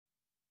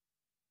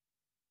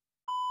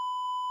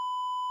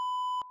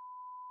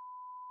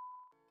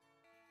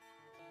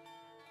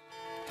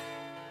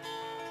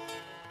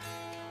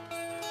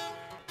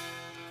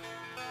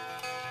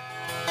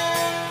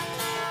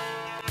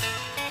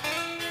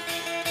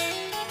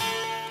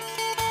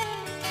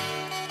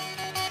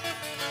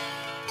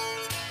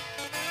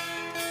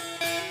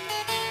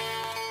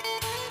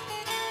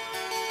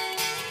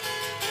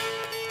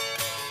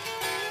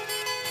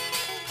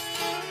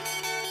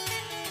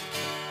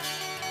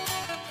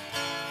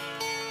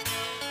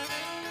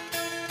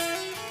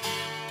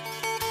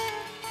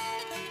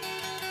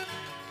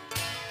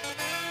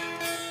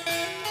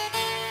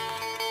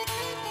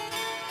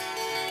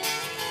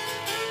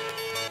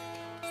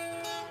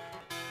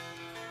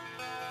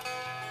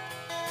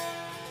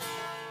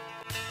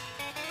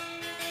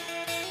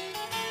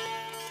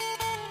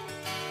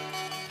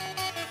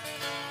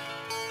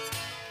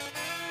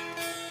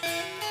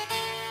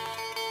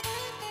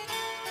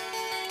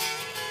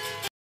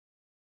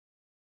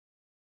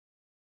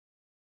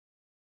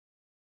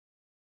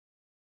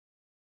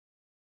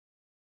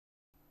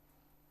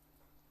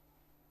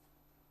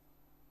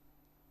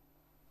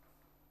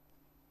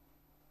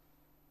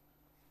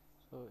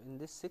in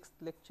this sixth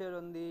lecture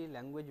on the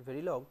language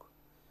Verilog,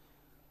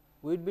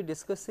 we will be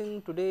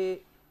discussing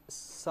today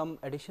some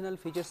additional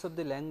features of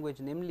the language,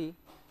 namely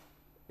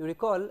you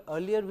recall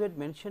earlier we had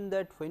mentioned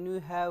that when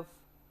you have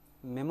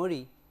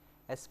memory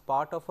as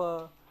part of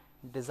a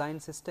design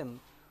system,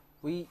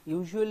 we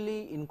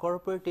usually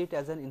incorporate it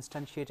as an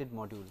instantiated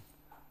module.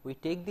 We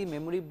take the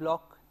memory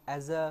block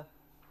as a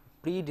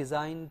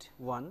pre-designed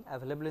one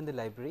available in the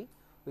library,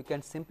 we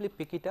can simply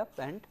pick it up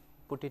and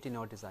put it in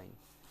our design.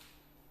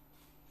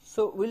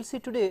 So, we will see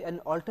today an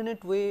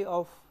alternate way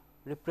of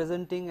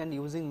representing and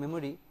using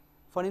memory.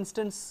 For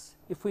instance,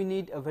 if we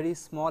need a very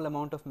small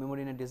amount of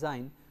memory in a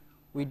design,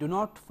 we do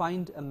not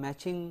find a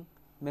matching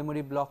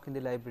memory block in the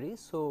library.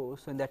 So,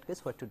 in that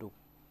case what to do?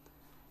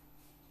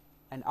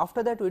 And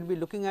after that we will be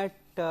looking at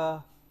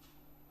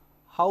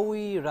how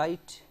we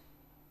write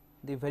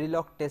the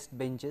Verilog test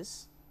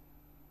benches,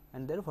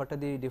 and then what are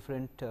the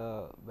different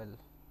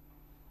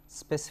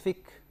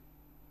specific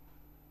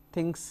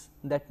things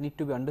that need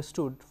to be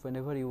understood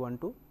whenever you want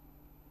to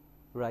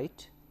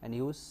write and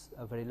use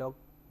a Verilog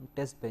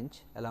test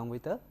bench along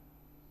with a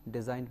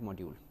designed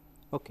module.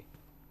 Okay.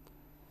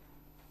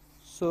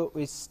 So,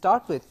 we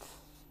start with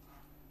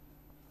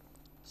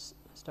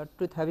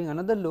having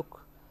another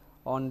look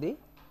on the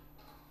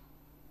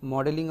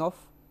modeling of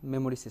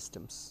memory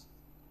systems.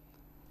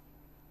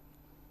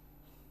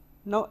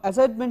 Now, as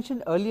I had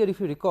mentioned earlier, if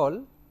you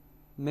recall,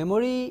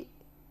 memory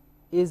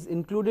is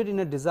included in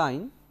a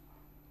design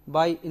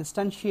by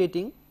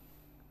instantiating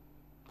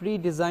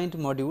pre-designed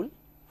module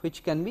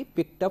which can be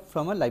picked up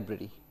from a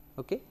library.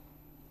 Okay.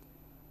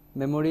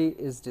 Memory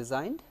is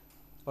designed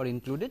or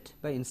included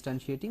by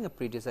instantiating a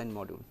pre-designed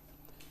module,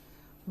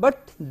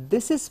 but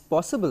this is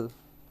possible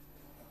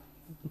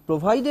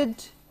provided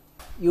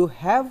you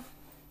have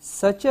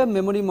such a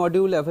memory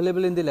module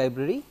available in the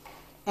library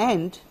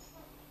and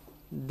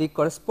the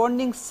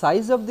corresponding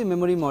size of the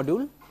memory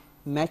module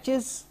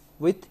matches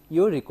with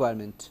your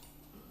requirement.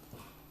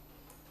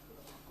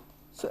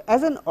 So,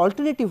 as an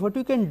alternative, what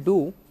we can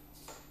do,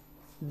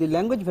 the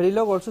language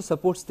Verilog also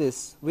supports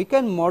this. We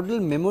can model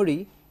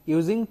memory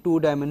using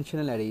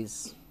two-dimensional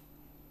arrays.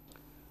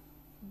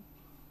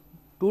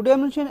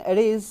 Two-dimensional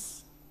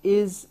arrays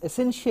is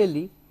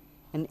essentially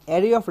an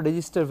array of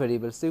register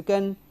variables. So, you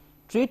can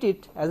treat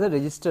it as a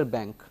register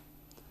bank.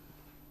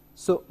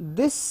 So,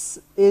 this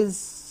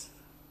is,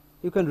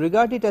 you can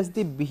regard it as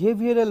the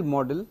behavioral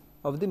model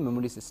of the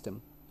memory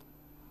system.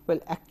 Well,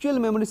 actual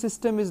memory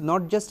system is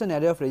not just an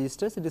array of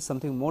registers, it is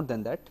something more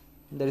than that.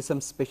 There is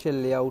some special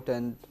layout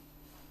and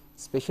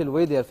special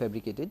way they are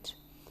fabricated,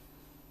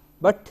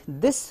 but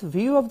this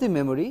view of the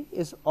memory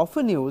is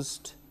often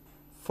used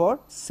for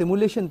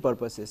simulation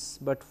purposes.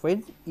 But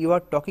when you are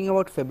talking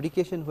about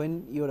fabrication,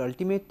 when your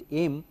ultimate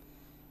aim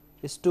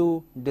is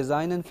to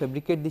design and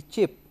fabricate the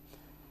chip,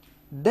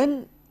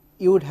 then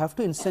you would have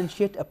to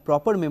instantiate a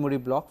proper memory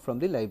block from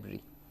the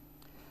library.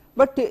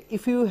 But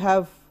if you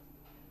have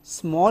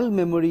small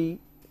memory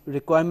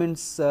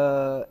requirements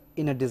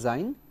in a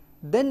design,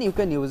 then you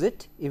can use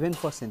it even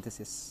for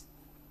synthesis,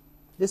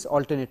 this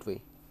alternate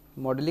way,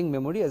 modeling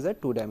memory as a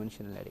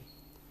two-dimensional array.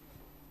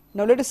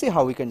 Now, let us see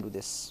how we can do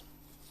this.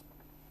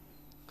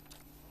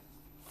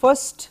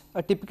 First,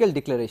 a typical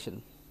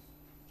declaration.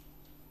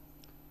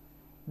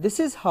 This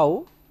is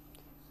how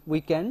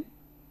we can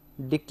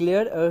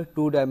declare a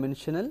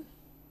two-dimensional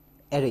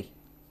array,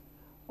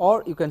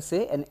 or you can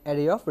say an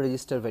array of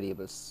register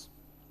variables.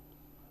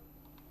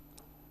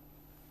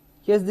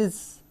 Here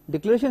this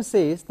declaration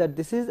says that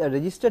this is a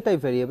register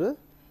type variable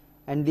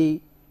and the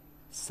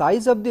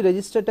size of the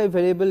register type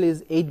variable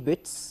is 8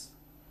 bits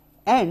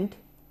and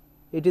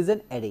it is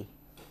an array.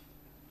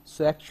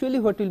 So, actually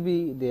what will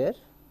be there,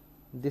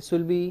 this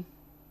will be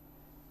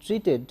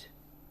treated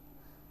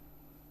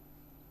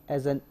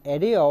as an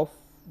array of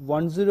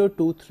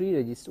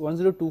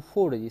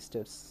 1024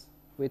 registers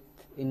with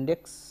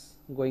index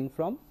going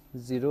from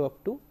 0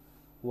 up to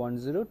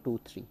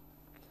 1023.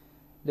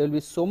 There will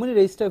be so many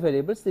register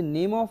variables. The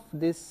name of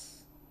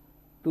this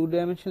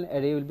two-dimensional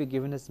array will be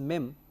given as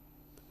mem,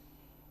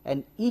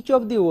 and each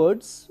of the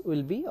words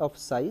will be of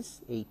size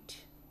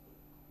 8.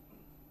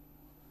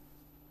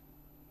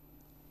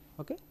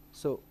 Okay.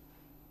 So,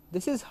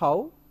 this is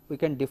how we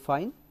can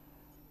define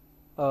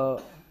a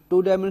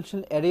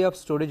two-dimensional array of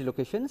storage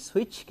locations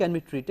which can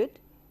be treated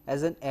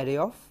as an array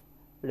of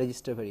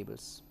register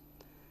variables.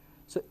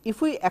 So,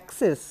 if we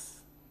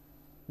access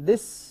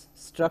this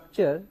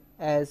structure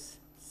as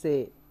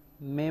say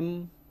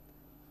mem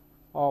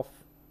of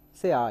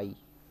say I,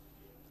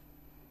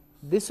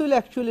 this will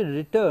actually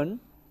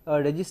return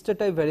a register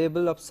type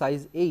variable of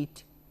size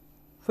 8,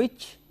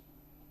 which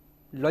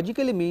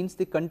logically means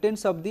the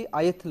contents of the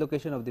ith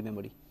location of the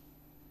memory.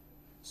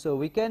 So,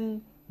 we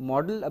can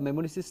model a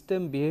memory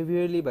system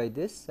behaviorally by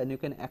this, and you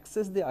can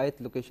access the ith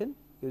location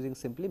using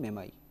simply mem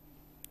I.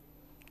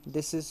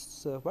 This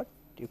is what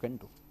you can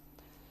do.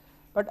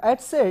 But I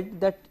had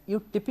said that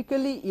you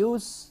typically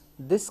use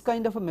this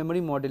kind of a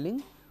memory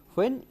modeling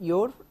when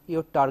your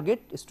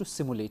target is to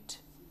simulate.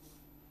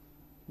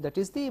 That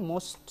is the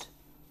most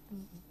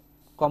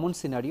common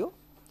scenario.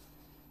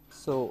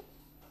 So,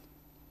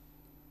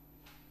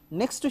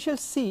 next we shall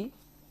see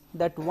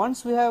that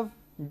once we have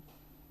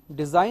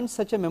designed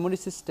such a memory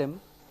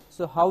system,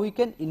 so how we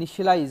can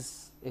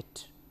initialize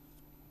it.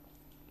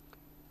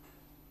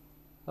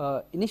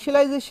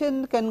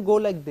 Initialization can go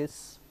like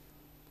this.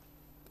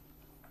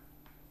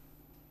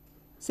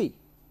 See,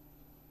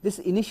 this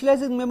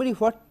initializing memory,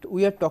 what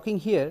we are talking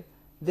here,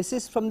 this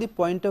is from the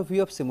point of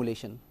view of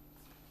simulation.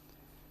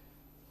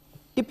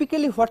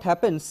 Typically what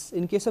happens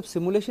in case of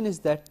simulation is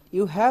that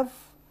you have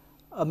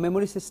a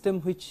memory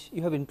system which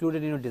you have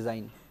included in your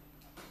design,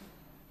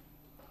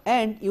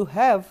 and you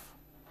have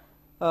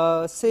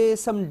say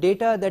some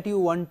data that you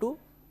want to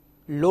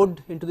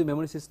load into the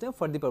memory system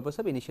for the purpose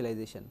of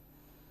initialization.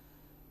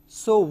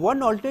 So,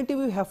 one alternative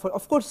you have,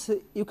 of course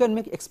you can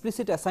make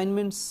explicit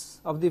assignments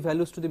of the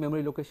values to the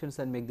memory locations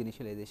and make the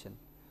initialization.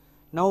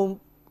 Now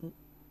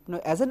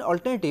as an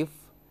alternative,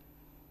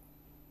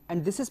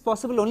 and this is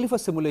possible only for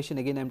simulation,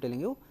 again I am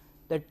telling you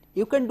that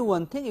you can do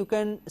one thing, you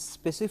can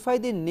specify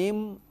the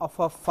name of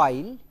a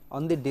file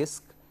on the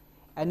disk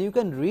and you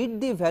can read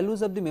the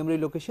values of the memory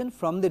location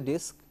from the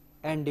disk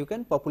and you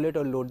can populate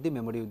or load the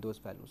memory with those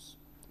values.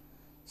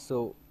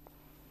 So,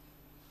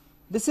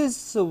 this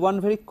is one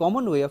very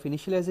common way of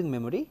initializing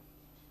memory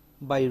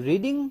by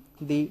reading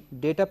the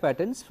data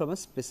patterns from a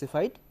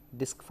specified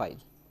disk file.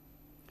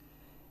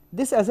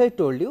 This, as I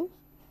told you,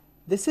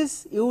 this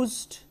is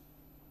used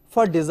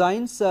for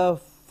designs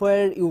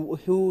where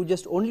you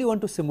just only want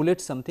to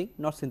simulate something,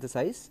 not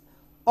synthesize,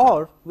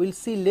 or we will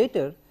see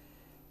later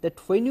that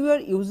when you are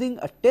using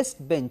a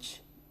test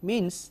bench,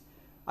 means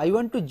I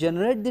want to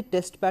generate the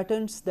test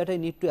patterns that I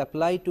need to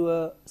apply to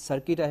a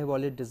circuit I have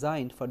already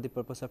designed for the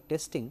purpose of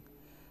testing.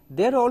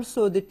 There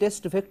also the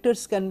test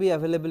vectors can be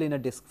available in a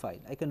disk file.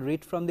 I can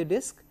read from the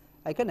disk,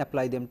 I can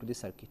apply them to the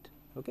circuit.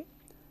 Okay.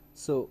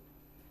 So,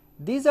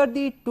 these are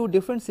the two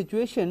different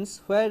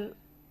situations where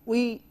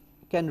we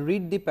can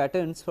read the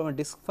patterns from a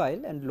disk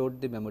file and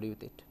load the memory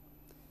with it.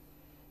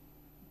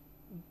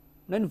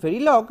 Now, in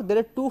Verilog there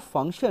are two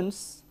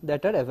functions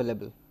that are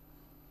available,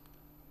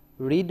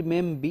 read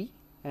mem b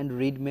and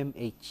read mem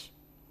h.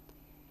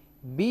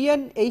 B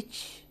and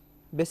h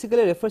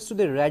basically refers to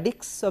the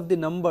radix of the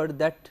number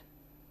that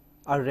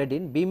are read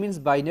in. B means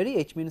binary,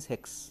 h means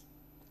hex.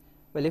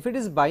 Well, if it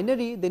is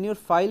binary, then your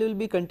file will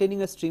be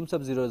containing a streams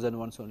of zeros and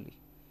ones only.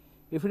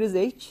 If it is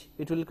h,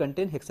 it will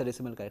contain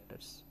hexadecimal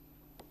characters.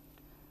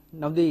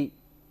 Now, the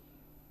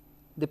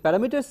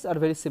parameters are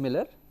very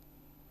similar.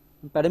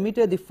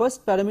 Parameter, the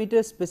first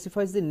parameter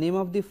specifies the name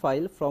of the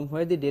file from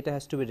where the data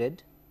has to be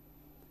read.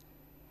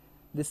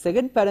 The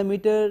second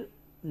parameter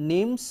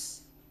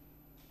names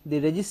the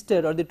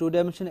register or the two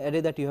dimensional array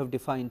that you have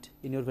defined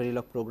in your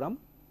Verilog program.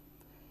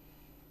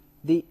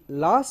 The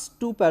last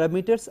two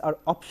parameters are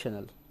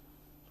optional.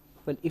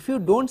 Well, if you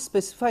do not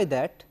specify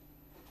that,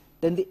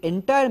 then the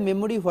entire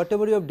memory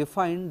whatever you have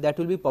defined, that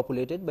will be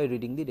populated by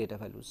reading the data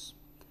values.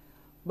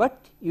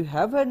 But you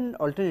have an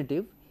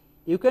alternative,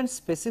 you can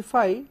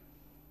specify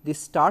the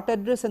start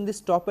address and the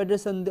stop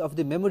address of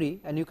the memory,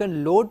 and you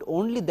can load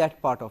only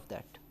that part of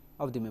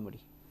the memory.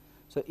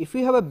 So, if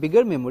you have a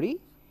bigger memory,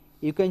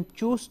 you can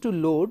choose to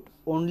load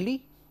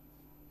only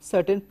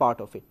certain part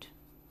of it.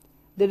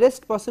 The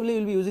rest possibly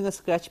will be using a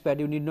scratch pad,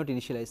 you need not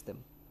initialize them.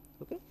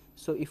 Okay.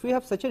 So, if you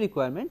have such a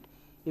requirement,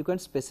 you can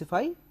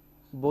specify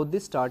both the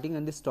starting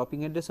and the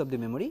stopping address of the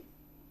memory,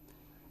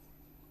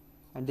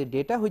 and the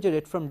data which are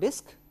read from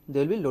disk,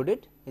 they will be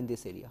loaded in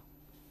this area.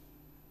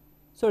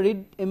 So,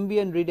 read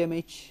MB and read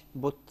MH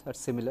both are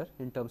similar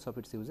in terms of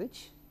its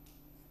usage.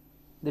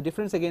 The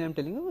difference again I am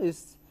telling you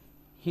is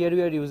here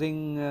we are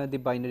using the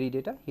binary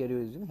data, here you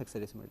are using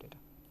hexadecimal data.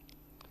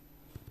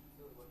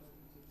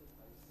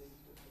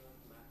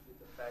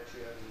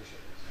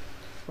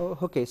 Oh,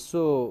 okay.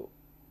 So,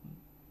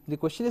 the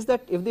question is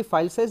that if the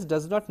file size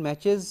does not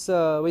matches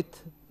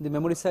with the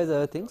memory size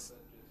other things,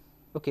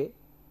 okay,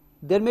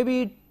 there may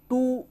be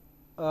two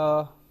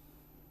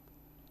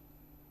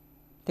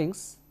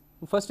things.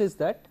 First is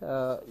that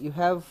you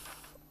have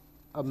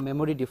a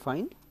memory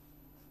defined,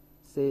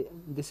 say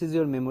this is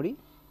your memory,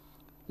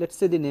 let us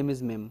say the name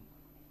is mem.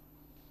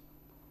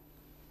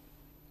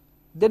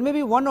 There may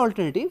be one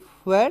alternative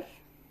where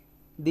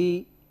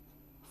the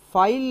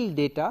file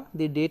data,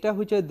 the data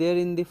which are there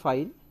in the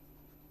file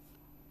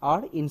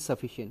are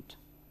insufficient.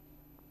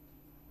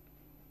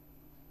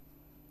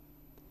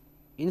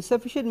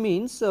 Insufficient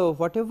means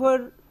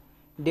whatever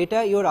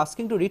data you are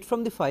asking to read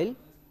from the file,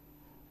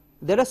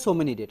 there are so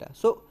many data.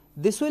 So,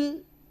 this will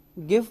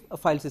give a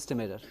file system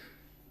error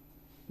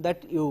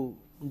that you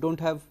do not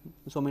have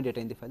so many data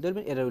in the file, there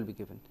will be error will be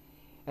given.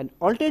 And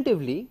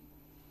alternatively,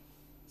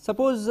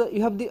 suppose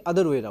you have the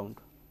other way around,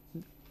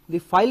 the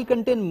file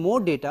contain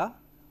more data,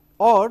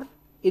 or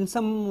in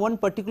some one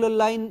particular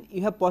line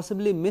you have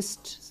possibly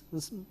missed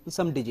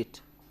some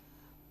digit,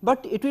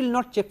 but it will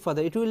not check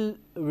further, it will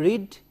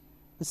read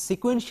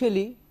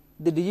sequentially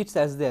the digits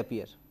as they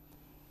appear.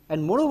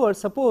 And moreover,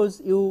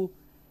 suppose you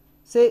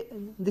say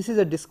this is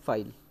a disk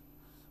file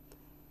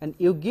and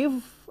you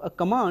give a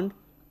command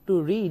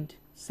to read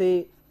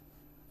say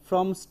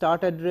from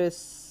start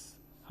address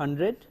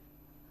 100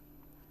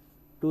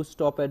 to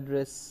stop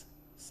address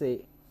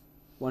say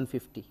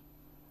 150.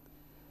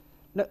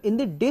 Now, in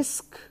the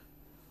disk,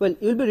 well,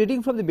 you will be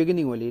reading from the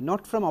beginning only,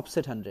 not from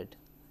offset 100,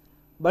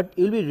 but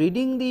you will be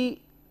reading the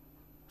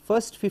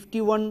first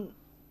 51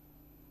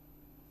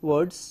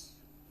 words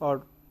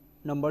or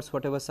numbers,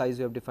 whatever size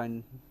you have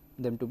defined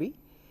them to be,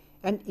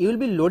 and you will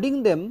be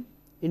loading them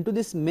into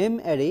this mem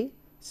array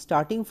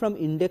starting from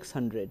index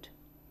 100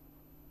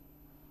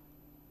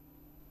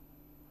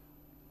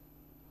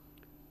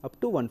 up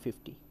to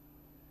 150.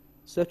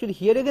 So, actually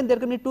here again there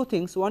can be two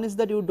things. One is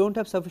that you do not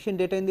have sufficient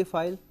data in the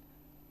file,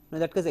 in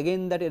that case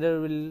again that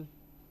error will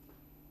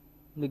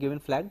be given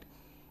flagged,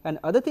 and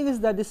other thing is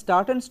that the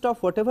start and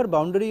stop whatever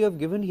boundary you have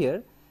given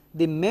here,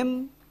 the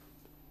mem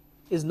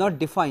is not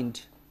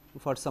defined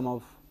for some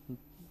of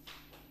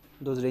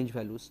those range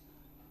values.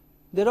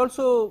 There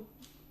also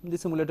the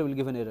simulator will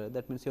give an error,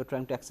 that means you are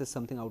trying to access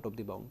something out of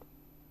the bound.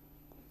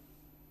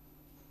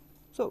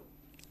 So,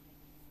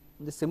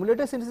 the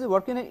simulator, since it is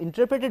working in an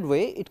interpreted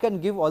way, it can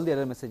give all the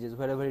error messages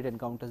wherever it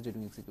encounters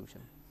during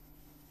execution,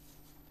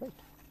 right.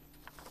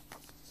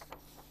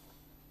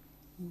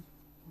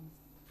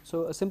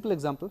 So, a simple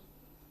example.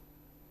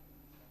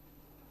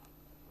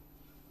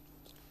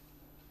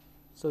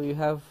 So, you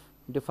have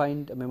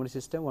defined a memory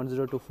system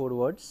 1024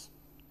 words,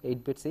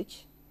 8 bits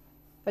each,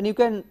 and you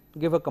can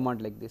give a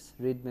command like this: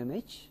 read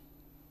memh,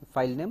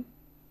 file name,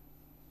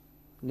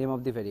 name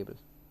of the variable.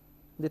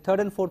 The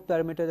third and fourth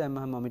parameter I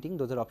am omitting,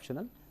 those are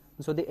optional.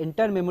 So, the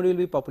entire memory will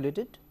be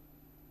populated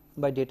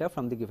by data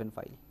from the given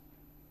file.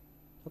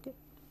 Okay,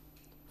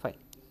 fine.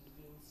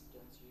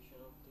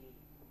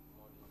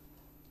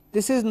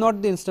 This is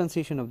not the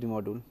instantiation of the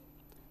module.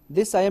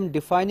 This I am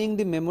defining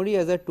the memory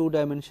as a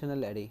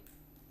 2-dimensional array,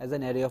 as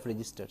an array of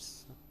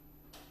registers.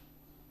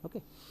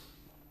 Okay.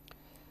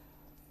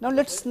 Now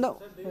let's now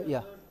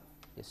yeah,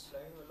 yes.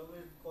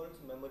 Called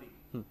memory.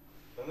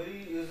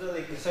 Memory is the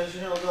like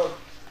instantiation of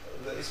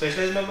the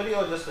specialized memory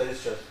or just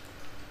registers?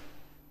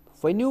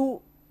 When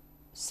you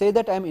say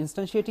that I am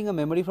instantiating a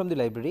memory from the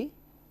library,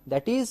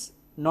 that is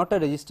not a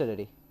register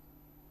array,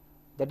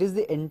 that is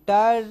the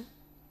entire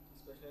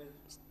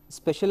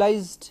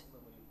specialized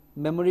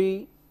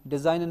memory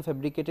designed and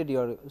fabricated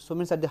your. So,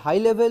 means at the high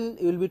level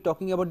you will be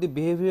talking about the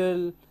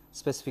behavioral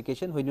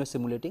specification when you are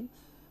simulating,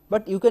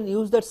 but you can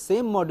use that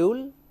same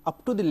module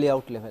up to the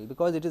layout level,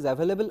 because it is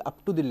available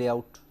up to the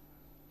layout,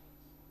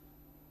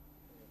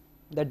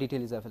 that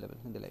detail is available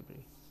in the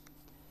library.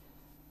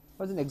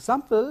 As an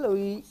example,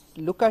 we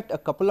look at a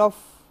couple of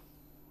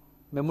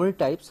memory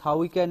types, how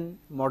we can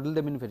model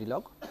them in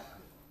Verilog.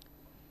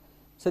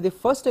 So, the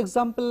first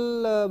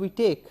example we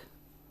take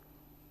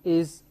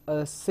is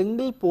a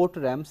single port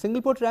RAM.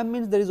 Single port RAM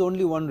means there is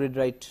only one read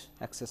write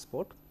access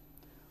port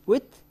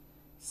with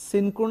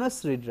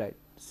synchronous read write.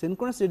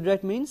 Synchronous read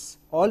write means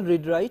all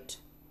read write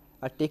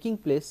are taking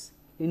place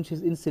in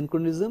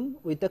synchronism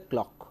with a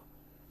clock.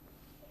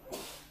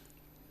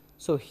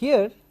 So,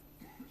 here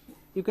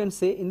you can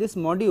say in this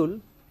module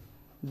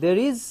there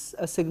is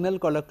a signal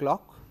called a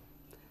clock,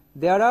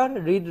 there are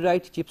read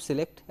write chip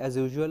select as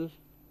usual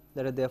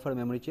that are there for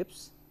memory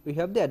chips, we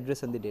have the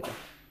address and the data.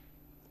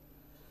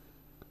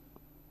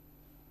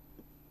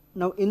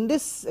 Now, in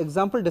this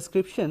example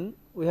description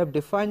we have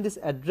defined this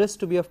address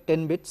to be of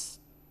 10 bits,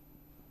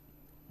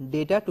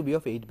 data to be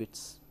of 8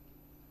 bits.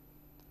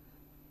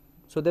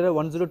 So, there are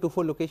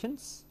 1024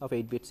 locations of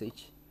 8 bits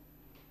each.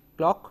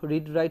 Clock,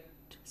 read write,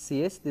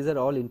 CS, these are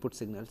all input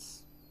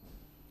signals.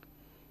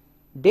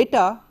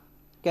 Data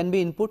can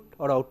be input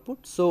or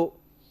output. So,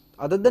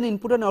 other than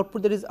input and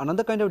output there is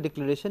another kind of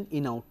declaration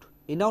in out.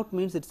 In out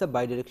means it is a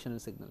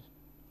bidirectional signal,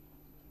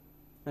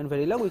 and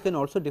Verilog we can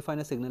also define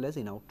a signal as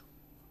in out.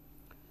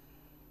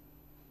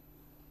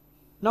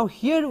 Now,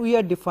 here we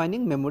are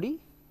defining memory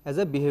as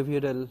a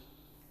behavioral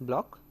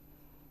block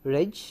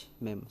reg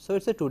mem. So,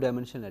 it is a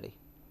 2-dimensional array.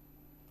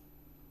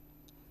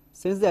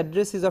 Since the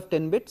address is of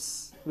 10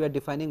 bits, we are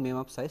defining mem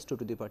of size 2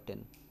 to the power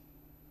 10,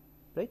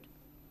 right,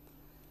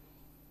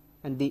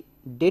 and the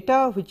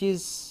data which will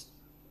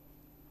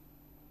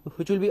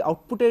be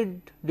outputted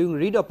during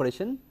read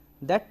operation,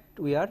 that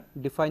we are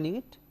defining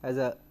it as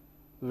a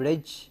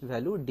reg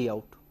value d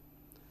out.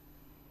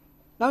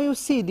 Now, you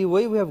see the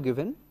way we have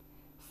given.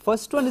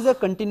 First one is a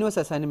continuous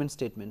assignment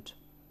statement.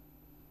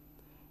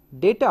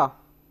 Data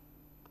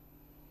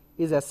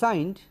is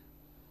assigned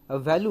a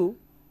value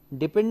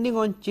depending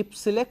on chip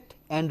select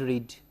and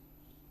read.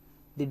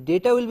 The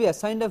data will be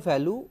assigned a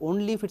value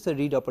only if it is a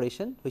read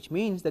operation, which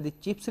means that the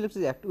chip select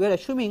is active. We are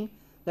assuming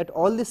that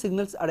all the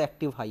signals are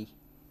active high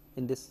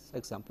in this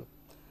example.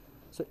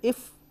 So,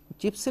 if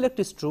chip select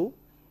is true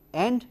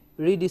and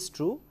read is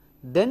true,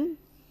 then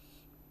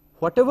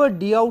whatever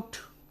d out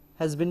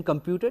has been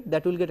computed,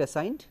 that will get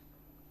assigned,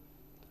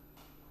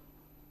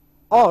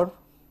 or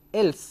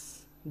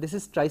else this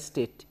is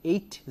tri-state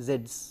 8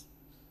 Z's,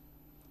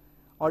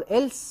 or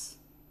else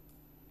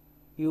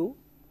you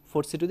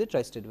force it to the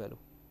tri-state value,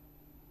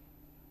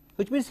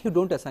 which means you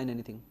do not assign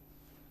anything,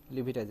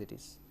 leave it as it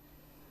is.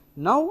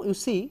 Now, you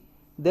see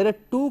there are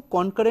two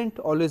concurrent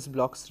always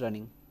blocks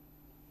running.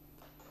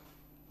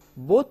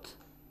 both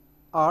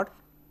are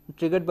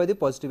triggered by the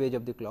positive edge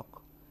of the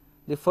clock.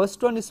 The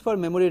first one is for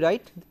memory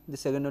write, the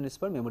second one is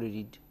for memory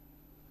read.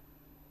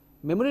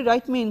 Memory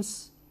write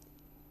means,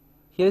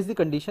 here is the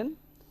condition,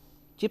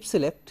 chip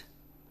select,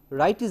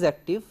 write is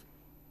active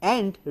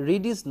and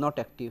read is not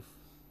active.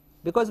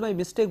 Because by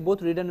mistake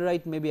both read and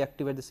write may be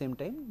active at the same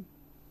time,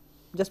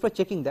 just for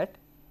checking that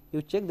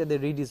you check that the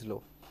read is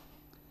low.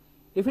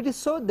 If it is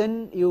so,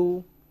 then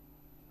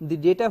the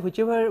data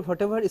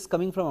whatever is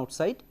coming from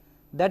outside,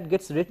 that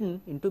gets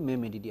written into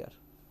mem_addr,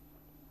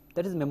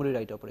 that is memory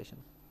write operation.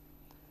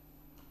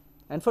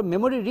 And for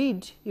memory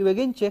read, you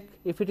again check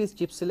if it is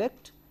chip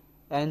select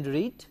and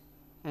read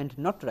and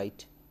not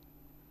write,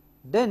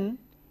 then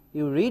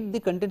you read the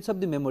contents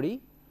of the memory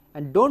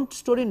and do not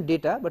store in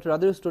data, but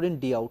rather store in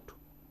D out.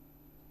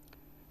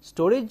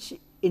 Storage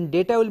in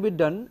data will be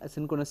done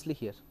asynchronously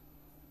here.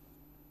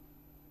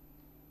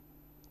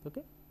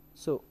 Okay.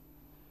 So,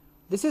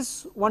 this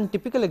is one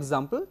typical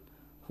example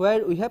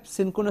where we have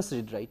synchronous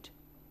read write,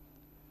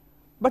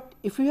 but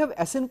if you have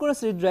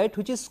asynchronous read write,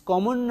 which is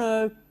common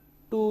to,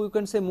 you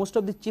can say, most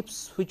of the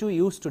chips which we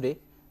use today,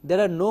 there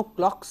are no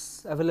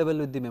clocks available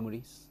with the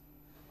memories.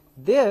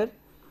 There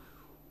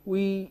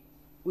we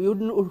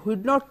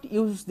would not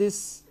use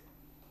these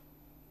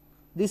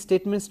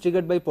statements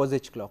triggered by pos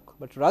edge clock,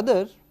 but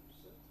rather,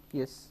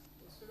 yes.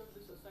 Instead of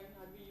this assign,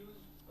 had we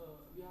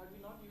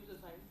not used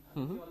assign,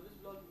 and we always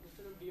block,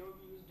 instead of D out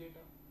we use data.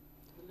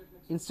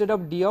 Instead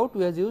of D out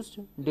we have used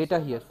data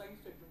here. Assign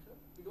statement, sir.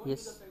 We don't Yes.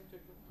 use assign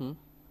statement.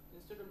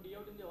 Instead of D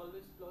out in the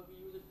always block, we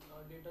use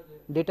data there.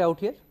 Data out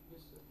here,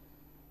 Yes, sir.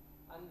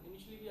 And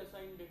initially we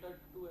assign data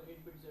to an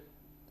 8-bit Z.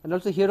 and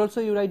also here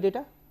also you write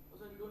data, So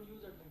we don't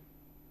use that time.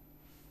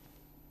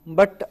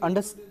 but It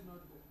is not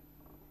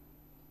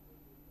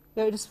there.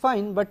 yeah, it is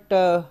fine, but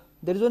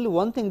there is only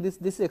one thing,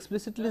 this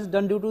explicitly is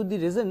done due to the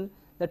reason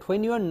that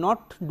when you are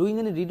not doing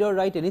any read or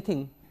write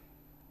anything,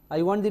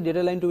 I want the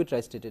data line to be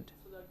tri-stated.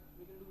 So that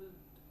we can do with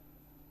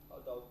How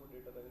the output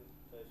data line is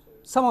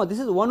tri-stated. Somehow this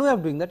is one way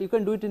of doing that, you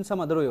can do it in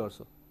some other way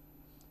also,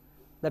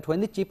 that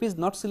when the chip is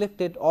not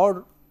selected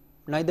or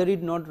neither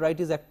read nor write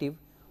is active,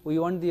 we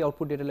want the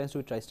output data lines to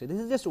be tri-stated.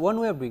 This is just one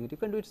way of doing it, you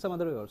can do it some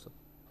other way also,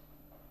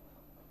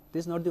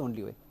 this is not the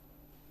only way.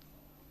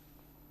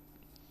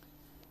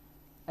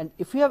 And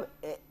if you have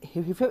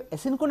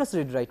asynchronous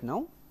read write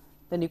now,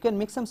 then you can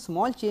make some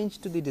small change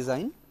to the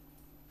design.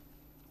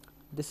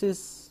 This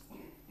is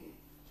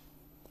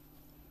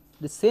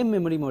the same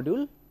memory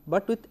module,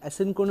 but with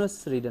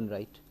asynchronous read and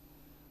write.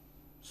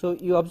 So,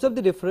 you observe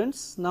the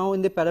difference. Now,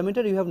 in the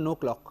parameter you have no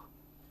clock,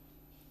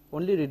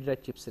 only read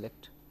write chip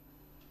select.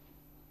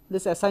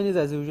 This assign is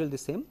as usual the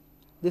same.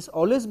 This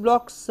always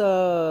blocks,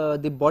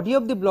 the body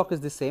of the block is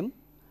the same,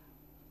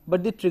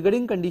 but the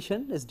triggering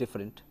condition is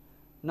different.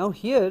 Now,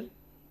 here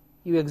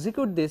you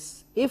execute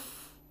this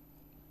if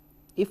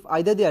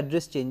either the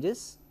address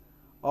changes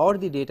or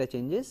the data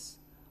changes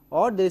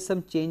or there is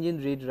some change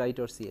in read, write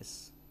or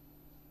CS.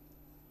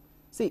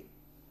 See,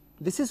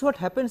 this is what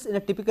happens in a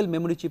typical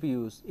memory chip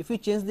you use. If you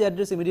change the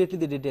address, immediately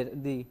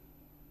the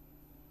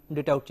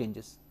data out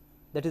changes,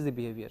 that is the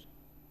behavior.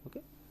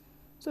 Okay.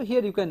 So,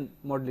 here you can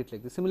model it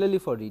like this. Similarly,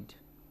 for read,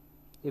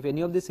 if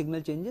any of the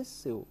signal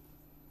changes, you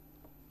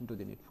do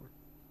the needful.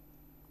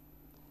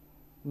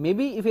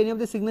 Maybe if any of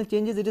the signal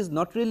changes, it is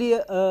not really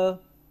a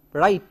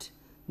write,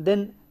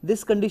 then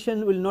this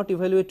condition will not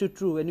evaluate to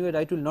true, anyway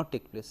write will not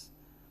take place,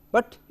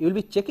 but you will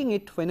be checking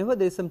it whenever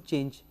there is some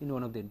change in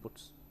one of the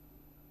inputs,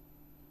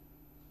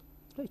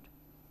 right.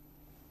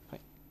 Fine.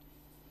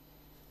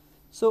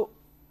 So,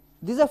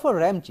 these are for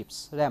RAM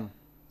chips, RAM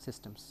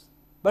systems,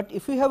 but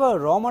if you have a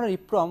ROM or a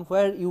EEPROM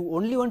where you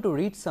only want to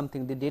read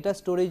something, the data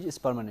storage is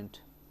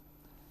permanent,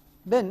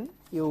 then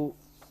you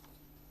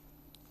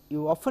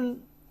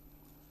often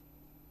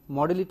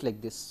model it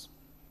like this.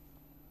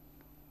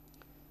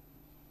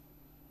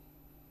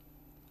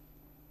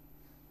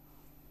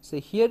 So,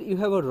 here you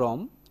have a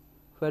ROM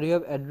where you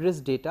have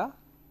address data,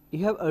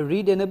 you have a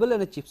read enable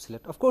and a chip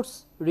select. Of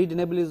course, read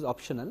enable is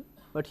optional,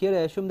 but here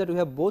I assume that we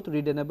have both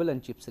read enable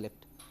and chip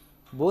select,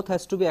 both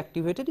has to be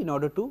activated in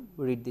order to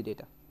read the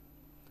data.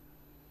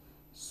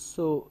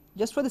 So,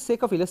 just for the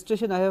sake of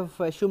illustration, I have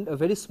assumed a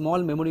very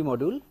small memory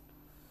module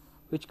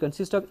which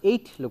consists of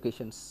 8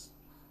 locations.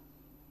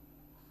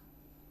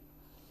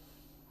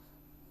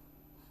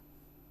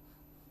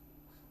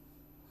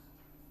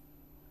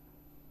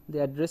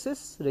 The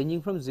addresses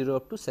ranging from 0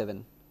 up to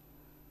 7.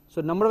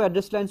 So, number of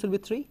address lines will be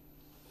 3,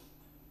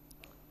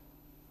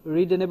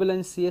 read enable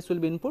and CS will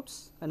be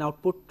inputs and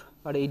output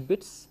are 8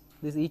 bits,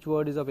 this each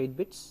word is of 8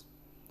 bits,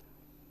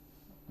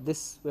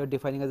 this we are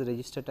defining as a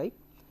register type.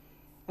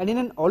 And in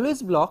an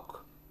always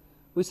block,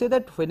 we say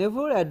that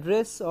whenever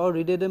address or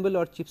read enable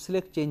or chip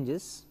select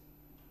changes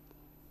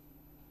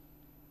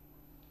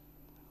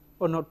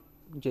or not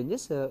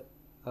changes,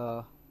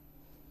 yeah,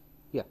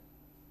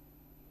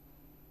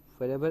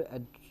 wherever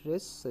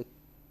address, I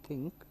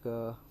think,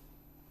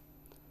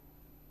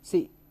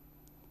 see,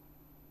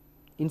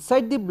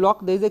 inside the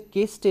block there is a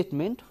case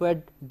statement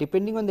where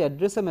depending on the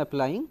address I am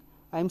applying,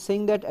 I am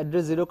saying that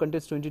address 0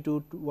 contains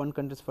 22, 1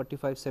 contains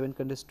 45, 7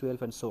 contains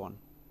 12 and so on.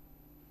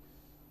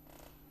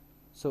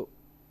 So,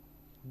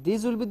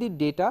 these will be the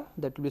data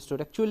that will be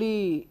stored.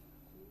 Actually,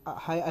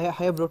 I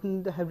have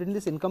written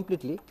this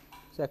incompletely.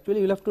 So, actually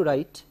you will have to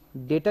write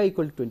data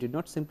equal to 20,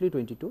 not simply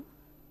 22.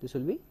 This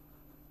will be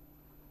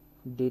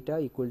data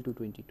equal to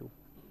 22.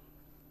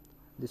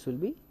 This will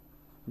be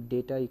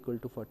data equal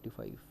to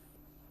 45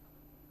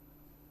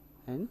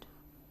 and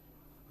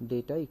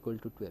data equal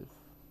to 12. So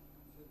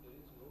there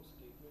is no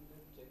statement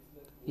that checks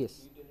that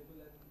Yes. read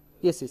enable and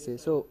Yes, yes,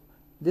 yes. So,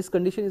 this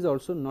condition is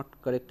also not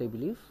correct, I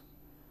believe.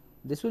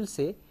 This will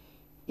say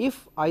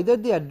if either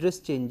the address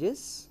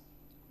changes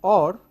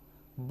or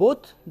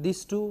both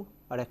these two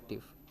are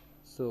active.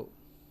 So,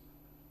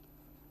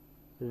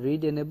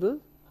 read enable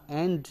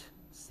and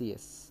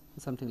CS,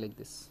 something like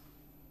this,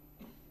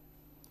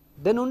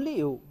 then only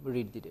you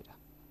read the data.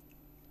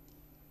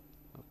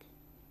 Okay.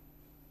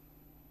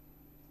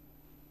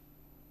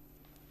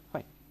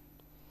 Fine.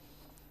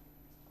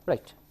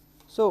 Right.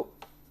 So,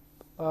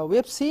 we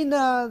have seen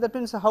that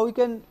means how we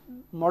can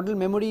model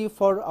memory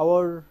for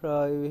our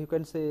you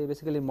can say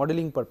basically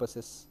modeling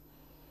purposes.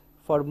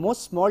 For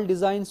most small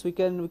designs we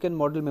can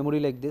model memory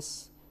like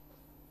this.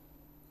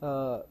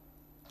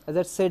 As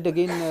I said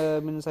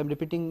again, means I am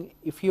repeating,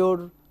 if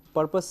your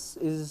purpose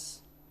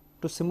is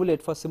to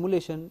simulate, for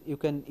simulation you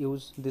can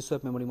use this way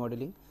of memory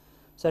modeling.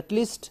 So, at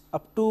least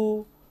up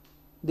to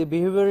the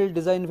behavioral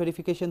design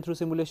verification through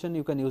simulation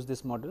you can use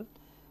this model,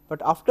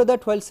 but after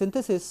that while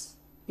synthesis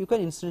you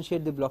can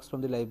instantiate the blocks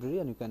from the library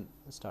and you can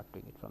start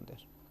doing it from there.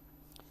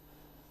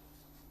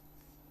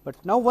 But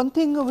now one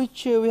thing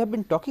which we have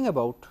been talking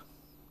about.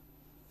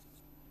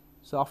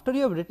 So, after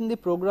you have written the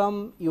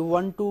program, you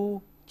want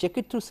to check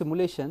it through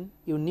simulation,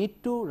 you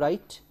need to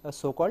write a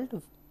so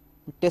called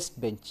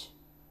test bench.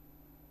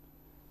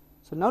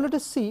 So, now let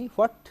us see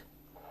what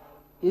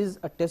is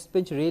a test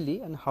bench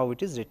really and how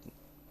it is written.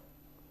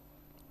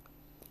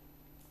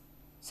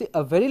 See,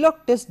 a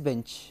Verilog test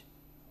bench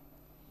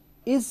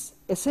is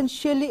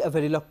essentially a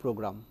Verilog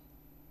program.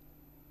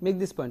 Make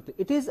this point,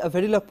 it is a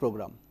Verilog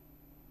program.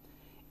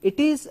 It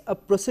is a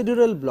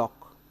procedural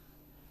block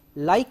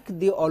like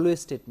the always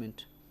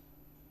statement,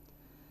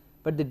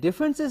 but the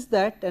difference is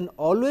that an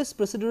always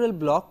procedural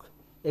block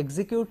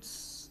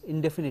executes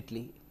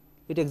indefinitely,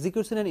 it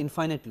executes in an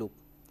infinite loop,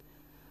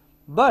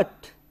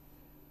 but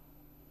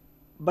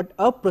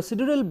a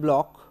procedural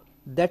block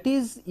that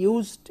is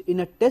used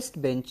in a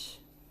test bench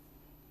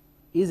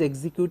is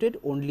executed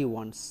only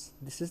once.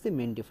 This is the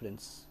main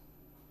difference.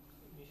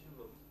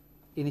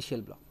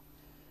 Initial block.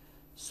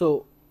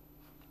 So,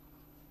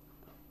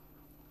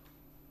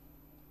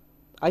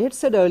 I had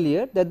said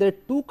earlier that there are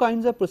two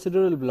kinds of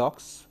procedural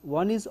blocks.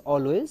 One is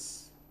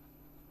always,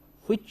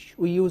 which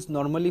we use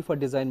normally for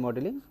design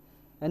modeling,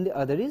 and the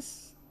other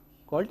is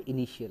called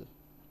initial.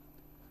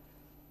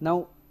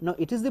 Now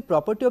it is the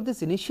property of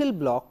this initial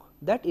block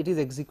that it is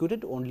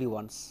executed only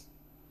once,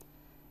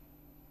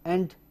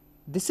 and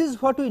this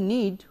is what we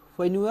need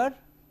when we are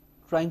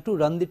trying to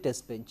run the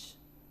test bench,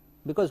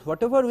 because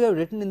whatever we have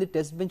written in the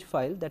test bench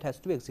file, that has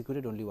to be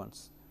executed only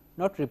once,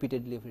 not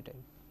repeatedly every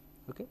time.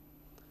 Okay.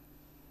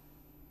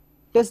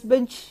 Test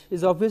bench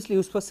is obviously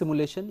used for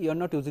simulation, you are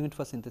not using it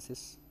for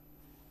synthesis.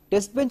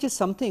 Test bench is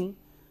something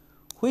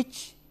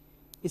which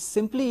is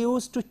simply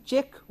used to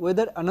check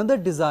whether another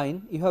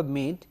design you have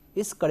made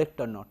is correct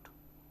or not.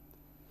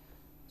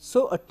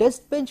 So, a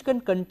test bench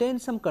can contain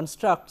some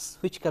constructs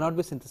which cannot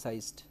be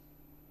synthesized,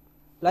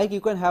 like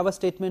you can have a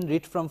statement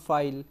read from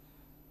file,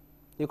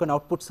 you can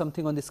output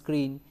something on the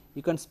screen,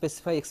 you can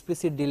specify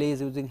explicit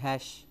delays using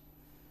hash,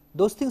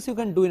 those things you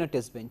can do in a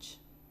test bench,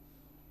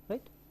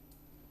 right.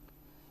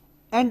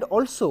 And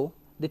also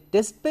the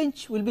test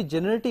bench will be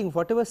generating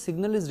whatever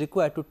signal is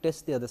required to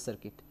test the other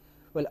circuit.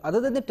 Well,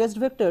 other than the test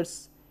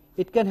vectors,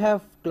 it can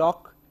have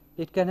clock,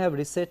 it can have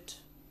reset,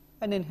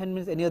 and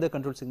enhancements, any other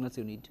control signals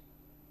you need,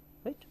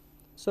 right.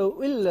 So,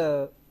 we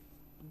will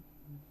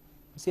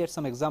see at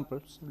some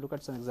examples, look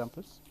at some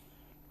examples,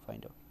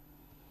 find out.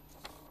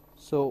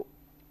 So,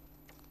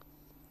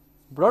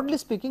 broadly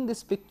speaking,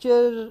 this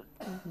picture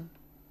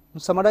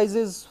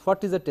summarizes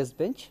what is a test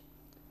bench.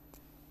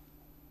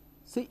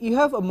 See, you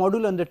have a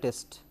module under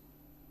test,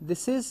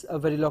 this is a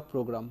Verilog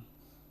program.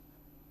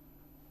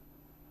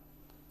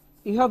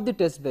 You have the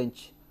test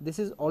bench, this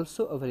is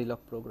also a Verilog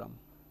program.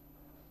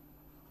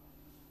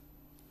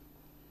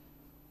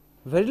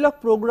 Verilog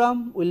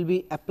program will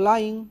be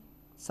applying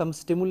some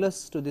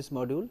stimulus to this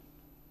module,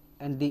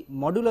 and the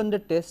module under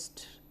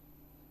test,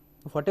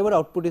 whatever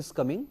output is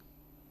coming,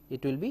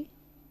 it will be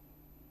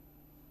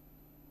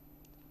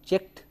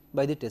checked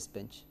by the test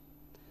bench.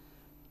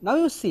 Now,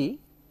 you see,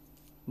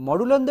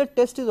 module under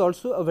test is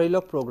also a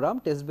Verilog program,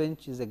 test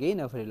bench is again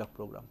a Verilog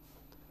program.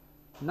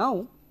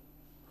 Now,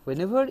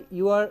 whenever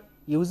you are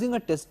using a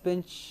test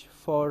bench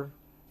for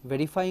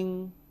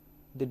verifying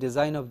the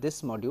design of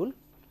this module,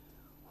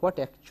 what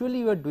actually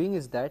you are doing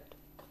is that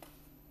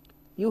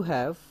you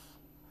have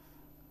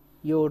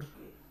your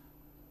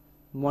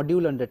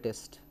module under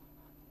test,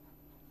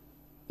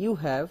 you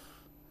have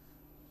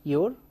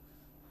your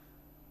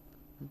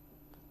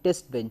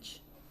test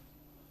bench.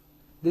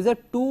 These are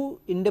two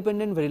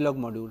independent Verilog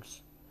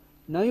modules.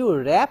 Now, you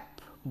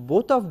wrap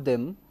both of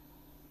them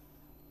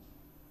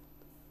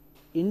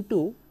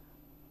into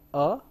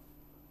a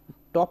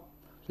top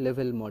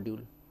level module.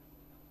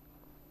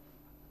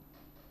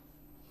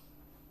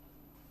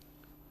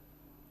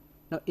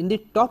 Now, in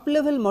the top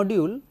level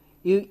module,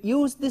 you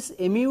use this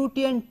MUT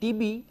and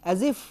TB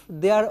as if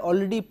they are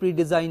already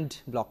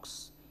pre-designed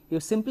blocks. You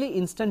simply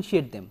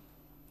instantiate them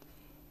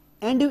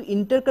and you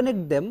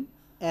interconnect them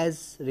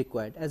as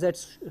required, as I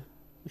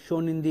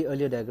shown in the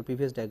earlier diagram,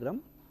 previous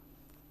diagram,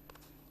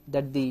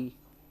 that the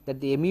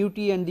MUT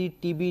and the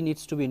TB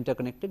needs to be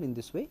interconnected in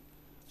this way.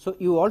 So,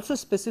 you also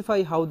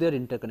specify how they are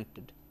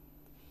interconnected.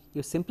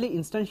 You simply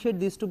instantiate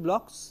these two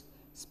blocks,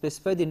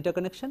 specify the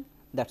interconnection,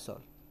 that is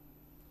all.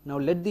 Now,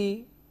 let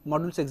the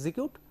modules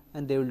execute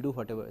and they will do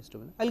whatever is to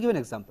be done. I will give an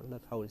example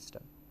of how it is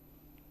done.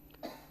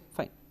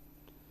 Fine.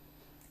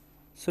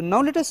 So,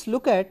 now let us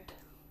look at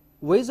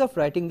ways of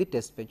writing the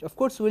test bench. Of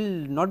course, we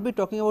will not be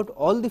talking about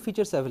all the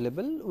features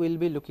available, we will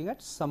be looking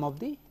at some of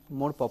the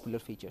more popular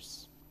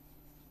features.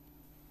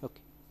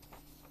 Okay.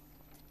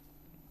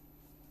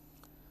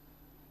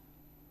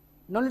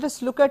 Now, let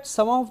us look at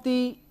some of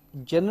the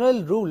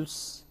general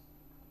rules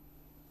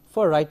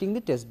for writing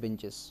the test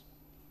benches.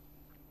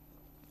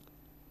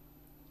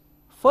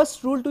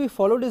 First rule to be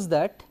followed is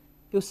that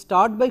you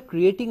start by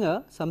creating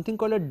a something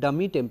called a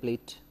dummy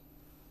template.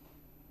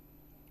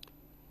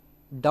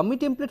 Dummy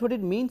template, what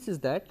it means is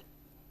that,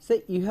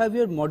 say you have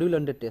your module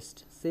under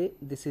test, say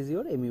this is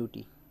your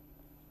MUT.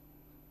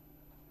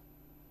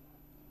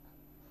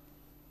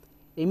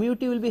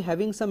 MUT will be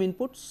having some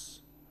inputs,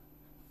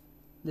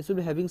 this will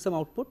be having some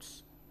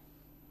outputs.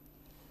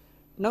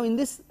 Now, in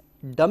this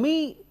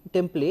dummy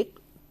template,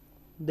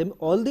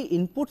 all the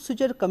inputs which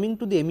are coming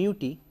to the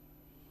MUT,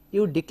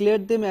 you declare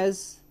them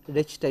as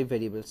reg type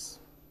variables,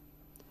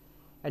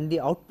 and the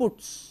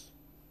outputs,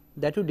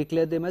 that you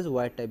declare them as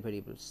wire type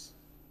variables,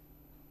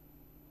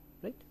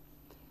 right.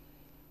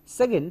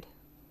 Second,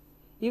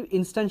 you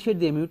instantiate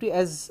the MUT,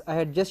 as I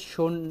had just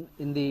shown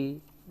in the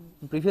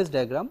previous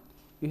diagram,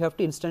 you have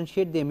to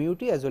instantiate the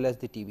MUT as well as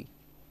the TB.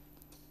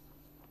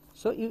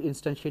 So, you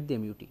instantiate the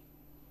MUT.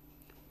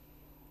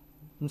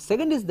 And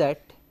second is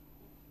that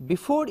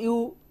before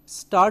you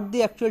start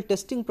the actual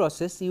testing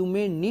process, you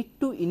may need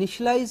to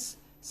initialize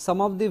some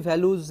of the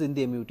values in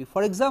the MUT.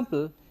 For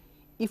example,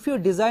 if your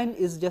design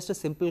is just a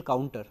simple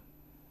counter,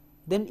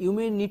 then you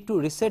may need to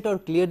reset or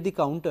clear the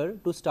counter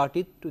to start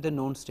it to the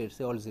known state,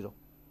 say all 0.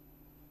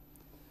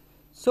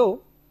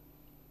 So,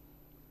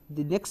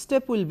 the next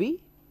step will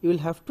be you will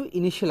have to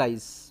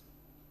initialize.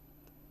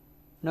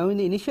 Now, in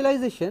the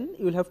initialization,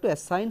 you will have to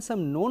assign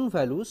some known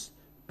values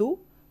to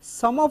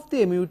some of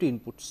the MUT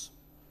inputs.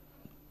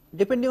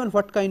 Depending on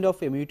what kind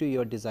of MUT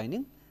you are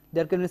designing,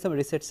 there can be some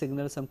reset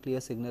signal, some clear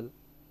signal,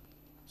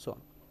 so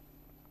on.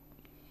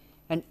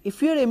 And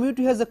if your MUT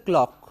has a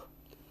clock,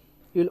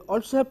 you will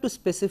also have to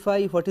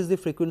specify what is the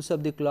frequency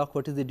of the clock,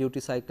 what is the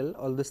duty cycle,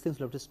 all these things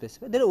you have to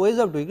specify. There are ways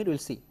of doing it, we will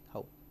see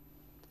how.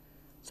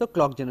 So,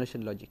 clock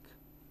generation logic.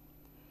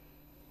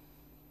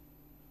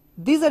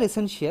 These are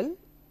essential,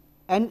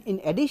 and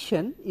in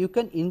addition you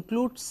can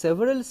include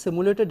several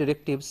simulator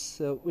directives,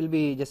 we will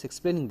be just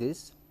explaining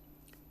this.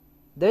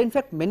 There are in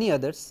fact many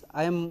others,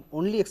 I am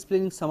only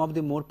explaining some of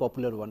the more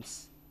popular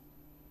ones.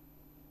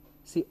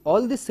 See,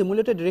 all the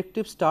simulator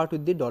directives start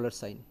with the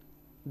 $sign.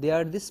 They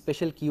are this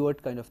special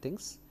keyword kind of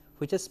things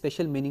which has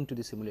special meaning to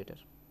the simulator.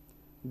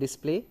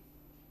 Display,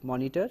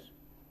 monitor,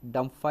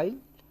 dump file,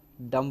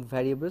 dump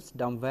variables,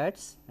 dump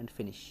VATs, and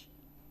finish.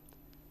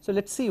 So,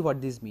 let us see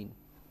what these mean.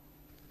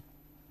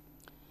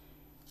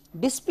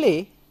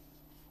 Display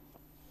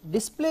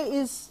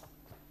is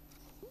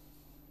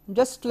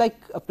just like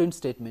a print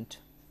statement.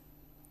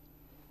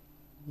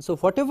 So,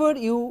 whatever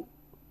you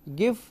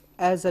give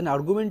as an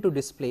argument to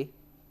display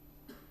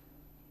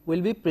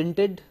will be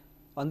printed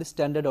on the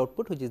standard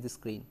output, which is the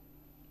screen.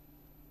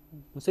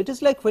 So, it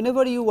is like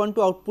whenever you want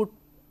to output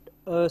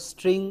a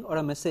string or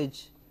a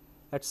message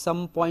at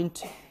some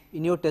point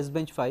in your test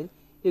bench file,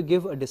 you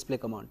give a display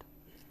command.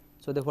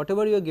 So, that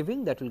whatever you are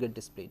giving, that will get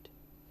displayed.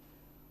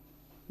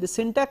 The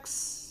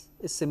syntax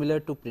is similar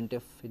to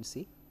printf in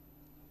C.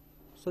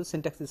 So, the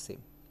syntax is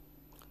same.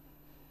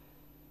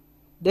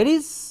 There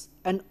is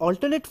an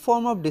alternate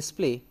form of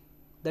display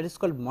that is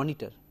called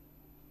monitor.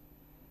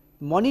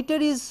 Monitor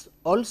is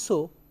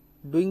also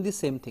doing the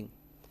same thing.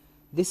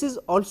 This is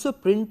also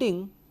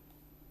printing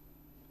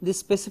the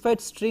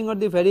specified string or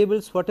the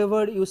variables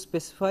whatever you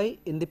specify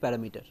in the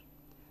parameter,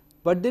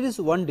 but there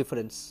is one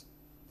difference.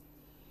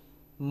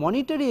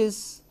 Monitor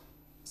is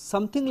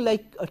something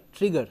like a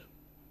trigger.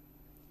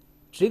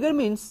 Trigger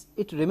means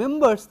it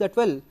remembers that,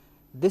 well,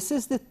 this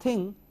is the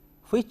thing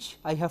which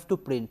I have to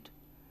print,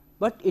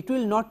 but it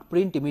will not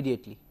print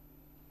immediately.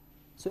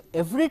 So,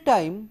 every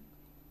time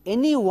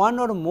any one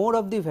or more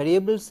of the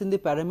variables in the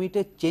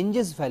parameter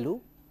changes value,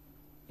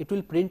 it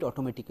will print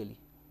automatically.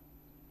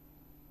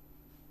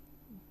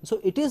 So,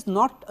 it is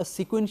not a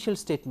sequential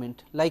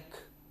statement like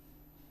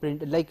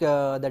print, like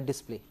that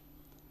display.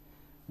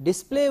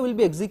 display will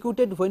be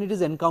executed when it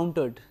is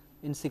encountered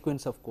in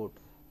sequence of code,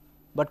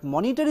 but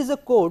monitor is a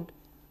code.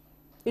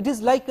 It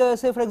is like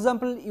say for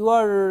example, you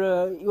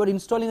are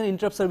installing an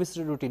interrupt service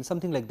routine,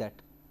 something like that.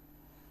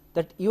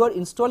 That you are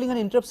installing an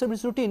interrupt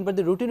service routine, but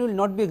the routine will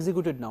not be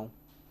executed now.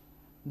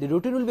 The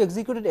routine will be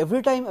executed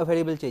every time a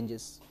variable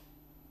changes.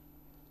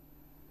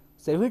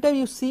 So, every time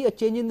you see a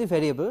change in the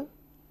variable,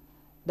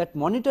 that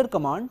monitor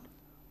command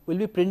will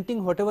be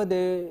printing whatever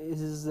there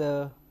is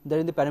there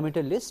in the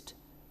parameter list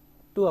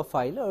to a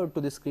file or to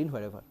the screen,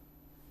 wherever.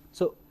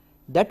 So,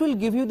 that will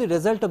give you the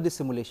result of the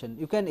simulation.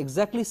 You can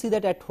exactly see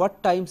that at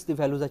what times the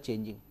values are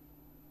changing.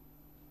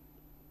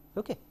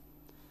 Okay.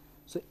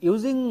 So,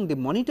 using the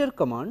monitor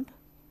command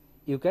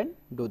you can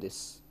do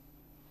this.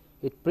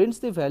 It prints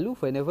the value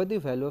whenever the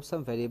value of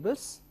some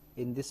variables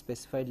in the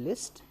specified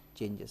list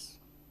changes.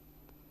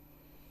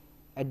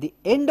 At the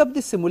end of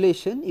the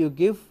simulation, you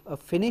give a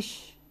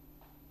finish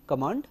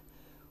command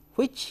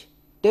which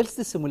tells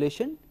the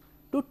simulation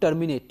to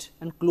terminate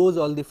and close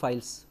all the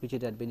files which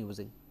it had been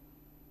using.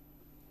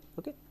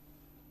 Okay.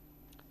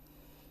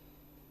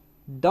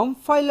 Dump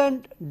file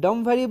and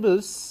dump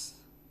variables,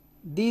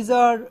 these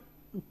are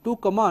two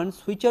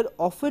commands which are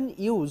often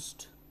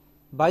used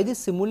by the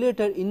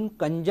simulator in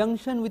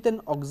conjunction with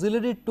an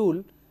auxiliary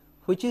tool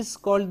which is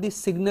called the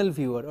signal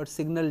viewer or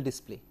signal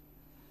display.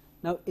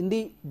 Now, in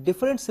the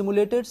different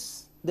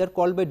simulators they are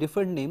called by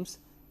different names,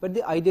 but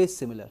the idea is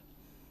similar.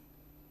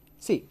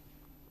 See,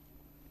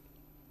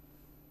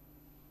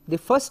 the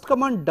first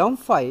command dump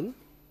file,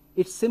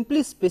 it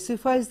simply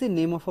specifies the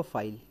name of a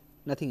file,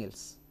 nothing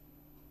else.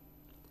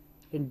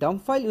 In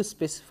dump file you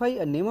specify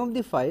a name of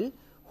the file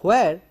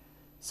where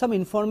some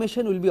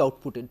information will be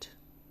outputted,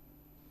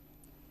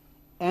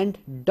 and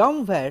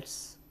dump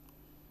vars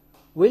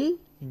will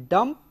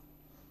dump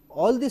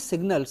all the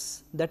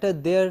signals that are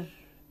there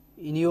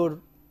in your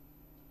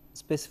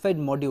specified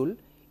module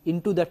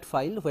into that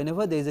file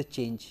whenever there is a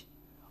change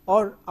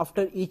or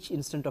after each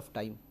instant of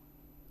time.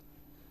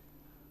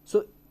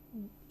 So,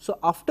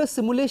 after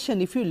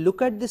simulation, if you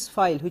look at this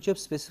file which you have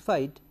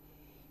specified,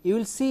 you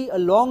will see a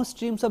long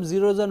streams of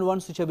zeros and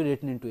ones which have been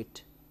written into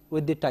it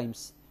with the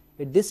times.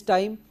 At this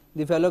time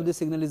the value of the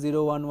signal is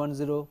 0 1 1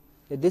 0,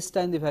 at this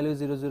time the value is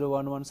 0 0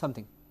 1 1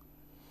 something.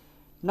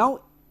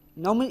 Now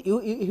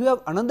you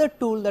have another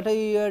tool that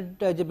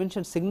I had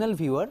mentioned, signal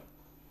viewer.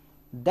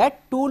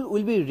 That tool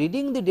will be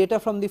reading the data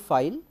from the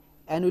file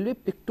and will be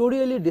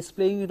pictorially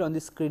displaying it on the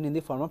screen in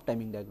the form of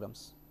timing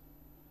diagrams.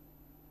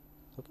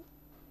 Okay.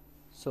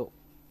 So,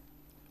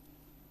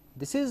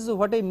 this is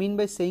what I mean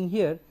by saying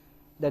here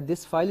that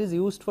this file is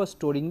used for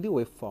storing the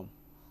waveform.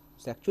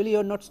 So, actually you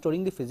are not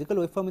storing the physical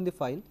waveform in the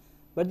file,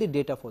 but the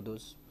data for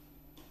those.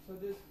 So,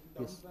 this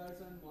dump Yes. vars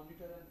and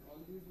monitor and all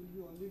these will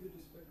be only with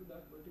respect to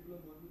that particular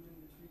module in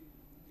which we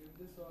give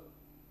this, or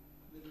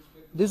with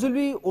respect to This will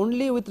be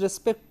only with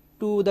respect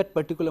to that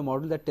particular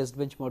module, that test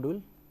bench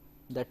module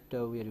that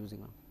we are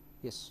using on.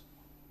 Yes,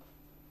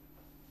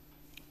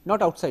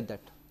 not outside that.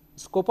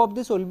 Scope of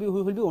this will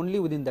be only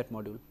within that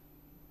module,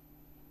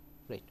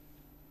 right.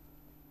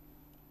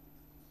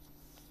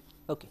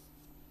 Okay.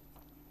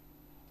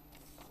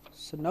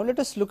 So, now let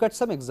us look at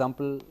some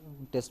example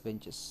test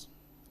benches.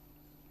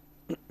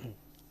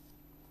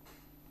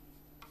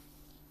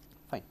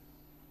 Fine.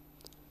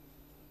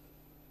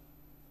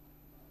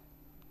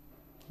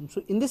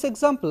 So, in this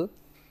example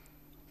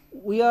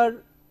we are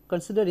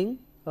considering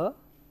a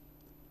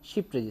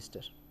shift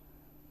register.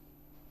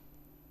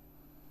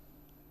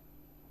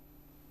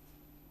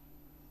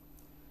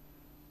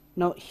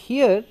 Now,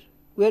 here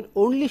we are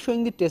only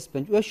showing the test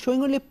bench, we are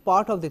showing only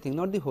part of the thing,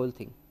 not the whole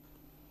thing.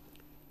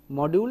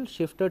 Module,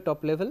 shifter,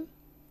 top level.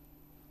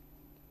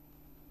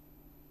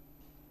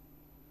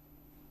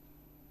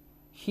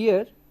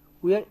 Here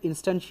we are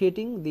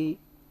instantiating the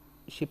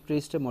shift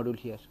register module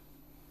here.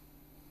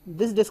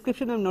 This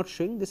description I am not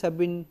showing, this have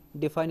been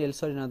defined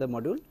elsewhere in another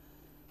module.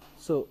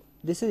 So,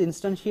 this is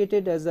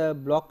instantiated as a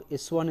block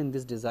S1 in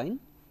this design,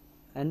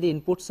 and the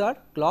inputs are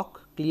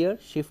clock, clear,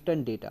 shift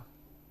and data.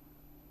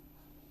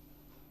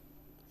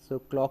 So,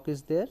 clock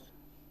is there,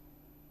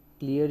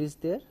 clear is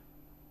there,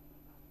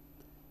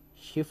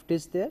 shift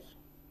is there,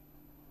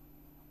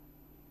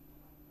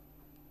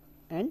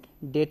 and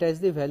data is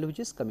the value which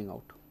is coming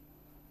out.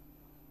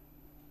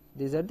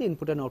 These are the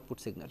input and output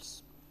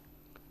signals.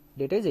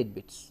 Data is 8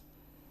 bits.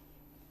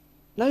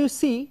 Now, you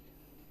see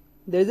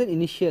there is an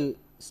initial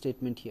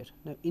statement here.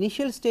 Now,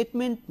 initial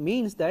statement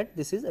means that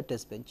this is a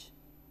test bench.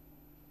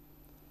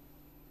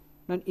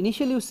 Now,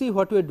 initially you see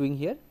what we are doing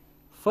here.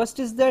 First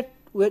is that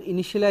we are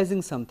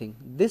initializing something.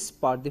 This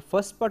part, the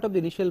first part of the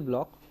initial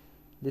block,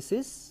 this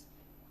is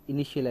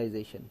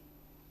initialization.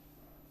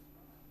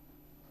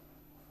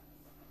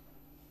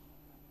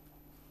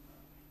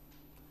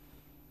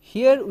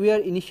 Here we are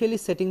initially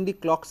setting the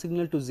clock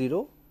signal to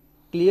 0,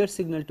 clear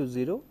signal to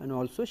 0 and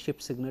also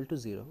shift signal to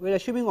 0. We are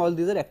assuming all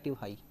these are active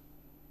high.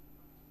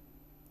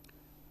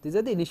 These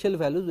are the initial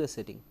values we are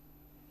setting.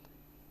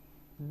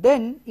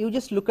 Then you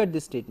just look at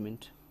this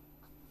statement.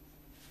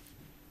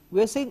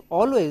 We are saying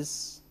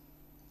always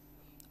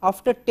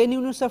after 10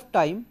 units of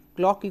time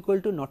clock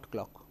equal to not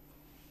clock.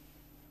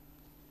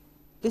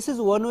 This is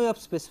one way of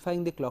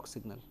specifying the clock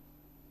signal.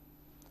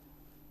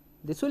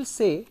 This will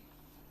say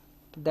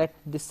that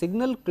the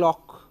signal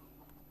clock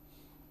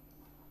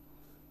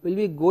will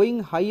be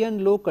going high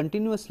and low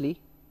continuously,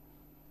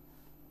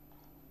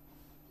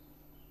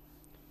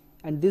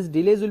 and these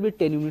delays will be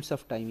 10 units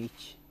of time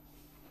each.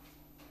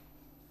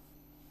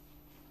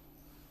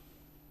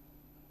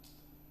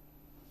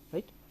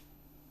 Right.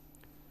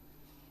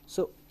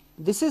 So,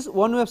 this is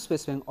one way of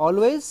specifying,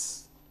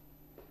 always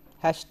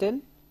hash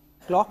 10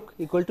 clock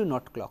equal to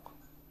not clock.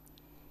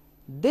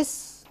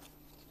 This,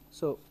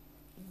 so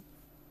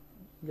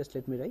just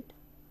let me write.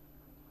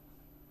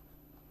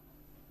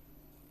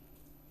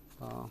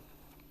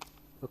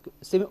 Okay.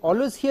 So,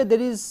 always here there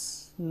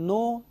is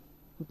no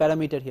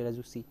parameter here, as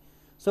you see.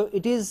 So,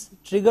 it is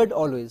triggered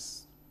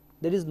always,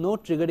 there is no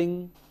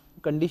triggering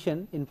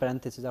condition in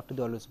parenthesis after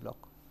the always block.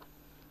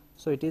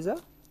 So, it is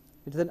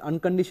an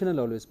unconditional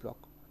always block.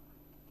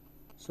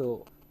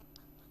 So,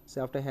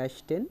 say after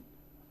hash 10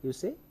 you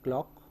say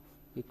clock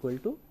equal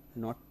to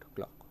not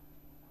clock.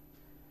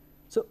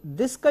 So,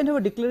 this kind of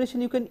a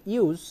declaration you can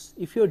use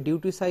if your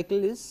duty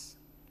cycle is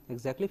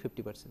exactly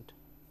 50%.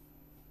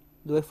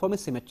 The waveform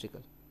is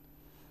symmetrical,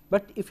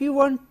 but if you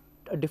want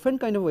a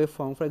different kind of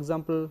waveform, for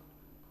example,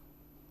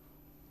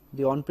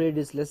 the on period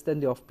is less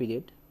than the off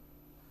period.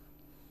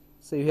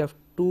 So, you have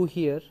 2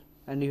 here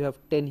and you have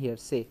 10 here,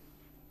 say,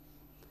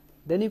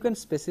 then you can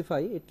specify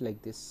it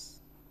like this.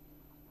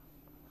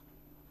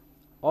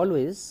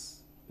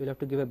 Always you will have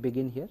to give a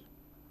begin here.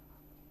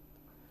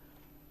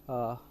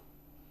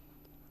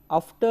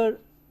 After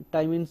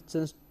time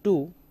instance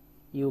 2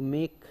 you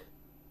make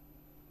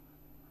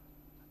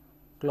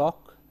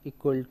clock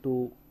equal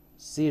to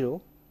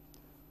 0,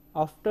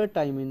 after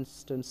time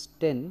instance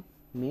 10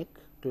 make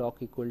clock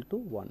equal to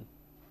 1,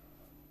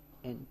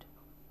 end.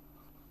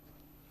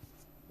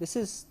 This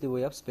is the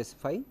way of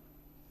specifying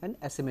an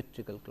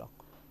asymmetrical clock.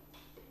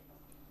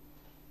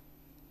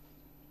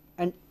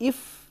 And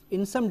if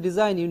in some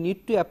design you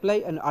need to apply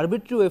an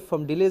arbitrary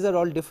waveform, delays are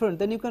all different,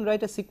 then you can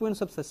write a sequence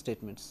of such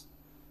statements,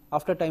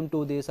 after time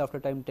 2 this, after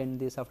time 10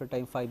 this, after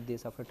time 5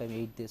 this, after time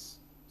 8 this,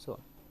 so on.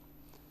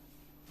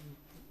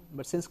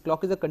 But since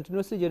clock is a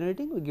continuously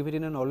generating, we give it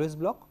in an always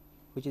block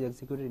which is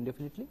executed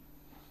indefinitely,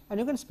 and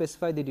you can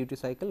specify the duty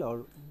cycle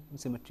or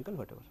symmetrical,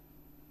 whatever.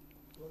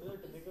 What is a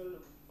typical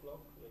clock?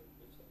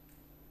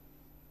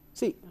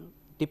 See,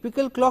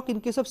 typical clock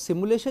in case of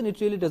simulation, it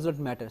really does not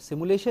matter.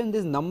 Simulation,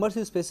 these numbers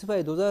you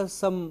specify, those are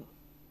some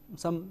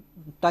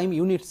time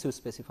units you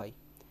specify,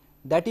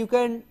 that you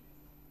can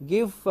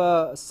give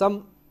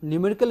some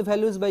numerical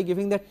values by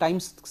giving the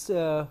times,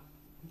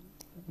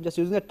 just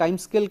using the time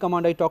scale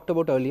command I talked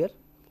about earlier.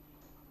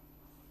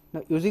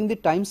 Now, using the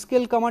time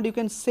scale command you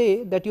can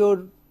say that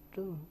your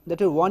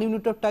 1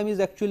 unit of time is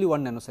actually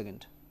 1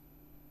 nanosecond.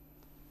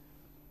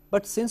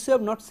 But since you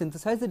have not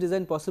synthesized the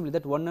design possibly,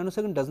 that 1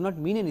 nanosecond does not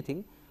mean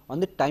anything. On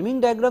the timing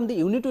diagram the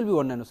unit will be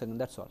 1 nanosecond,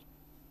 that is all.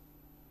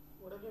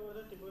 What about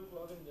the typical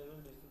clock in general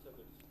digital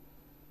circuits?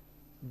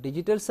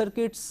 Digital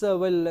circuits,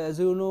 well, as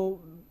you know,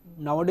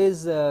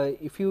 nowadays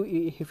if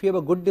you have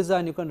a good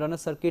design, you can run a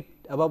circuit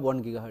above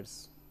 1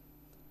 gigahertz.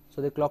 So,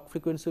 the clock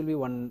frequency will be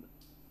 1,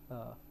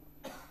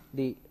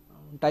 the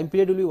time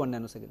period will be 1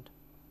 nanosecond.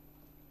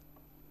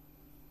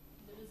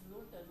 There is no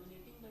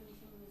terminating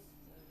condition in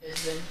this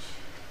test bench.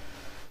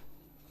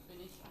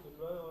 Finished.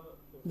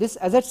 This,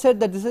 as I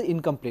said, that this is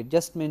incomplete,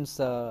 just means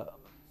I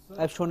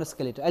have shown a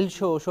skeleton. I will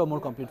show a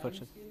more complete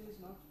version. Time scale is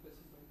not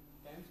specified.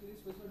 Time scale is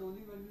specified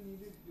only when we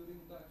need it during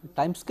the actual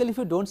Time scale, if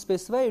you do not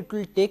specify, it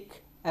will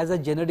take as a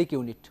generic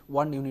unit,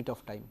 1 unit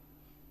of time.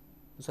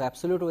 So,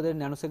 absolute whether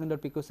nanosecond or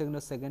picosecond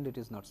or second, it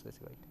is not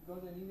specified.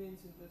 because anyway in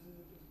synthesis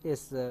it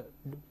is. Yes,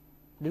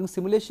 during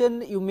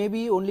simulation you may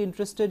be only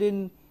interested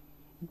in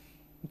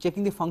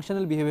checking the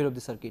functional behavior of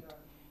the circuit.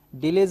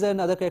 Delays and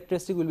other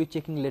characteristics will be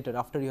checking later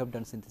after you have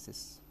done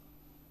synthesis.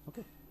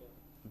 Okay.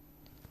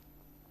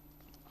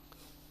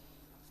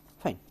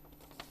 Fine.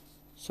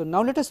 So,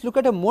 now let us look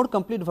at a more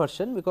complete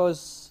version,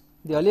 because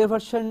the earlier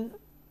version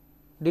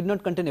did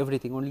not contain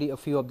everything, only a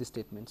few of the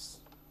statements.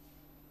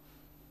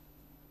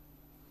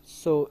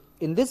 So,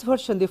 in this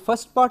version the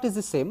first part is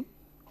the same,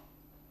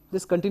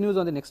 this continues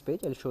on the next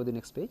page, I will show the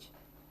next page.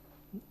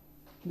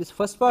 This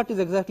first part is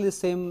exactly the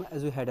same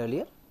as we had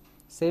earlier,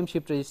 same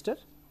shift register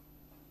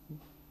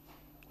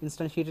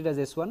instantiated as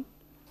S1.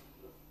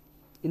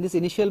 In this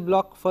initial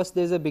block, first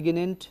there is a begin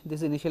end,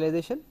 this is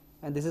initialization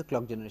and this is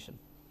clock generation.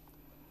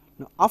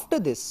 Now, after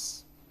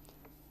this,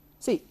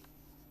 see,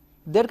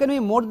 there can be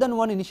more than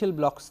one initial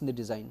blocks in the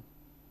design.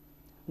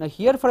 Now,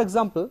 here for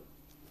example,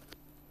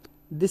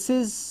 this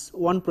is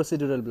one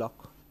procedural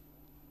block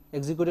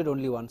executed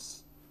only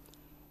once,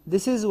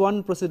 this is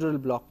one procedural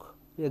block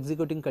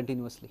executing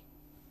continuously.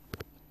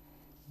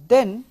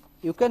 Then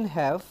you can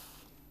have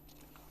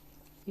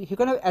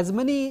as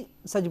many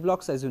such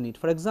blocks as you need.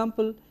 For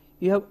example,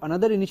 you have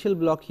another initial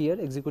block here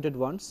executed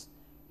once,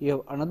 you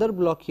have another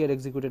block here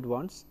executed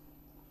once,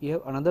 you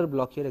have another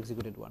block here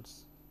executed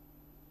once.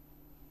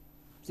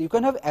 So, you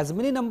can have as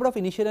many number of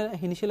initial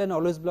and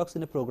always blocks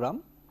in a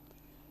program.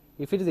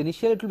 If it is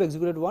initial, it will be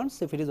executed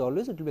once, if it is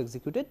always, it will be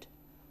executed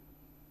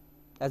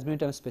as many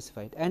times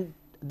specified, and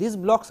these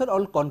blocks are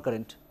all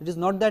concurrent. It is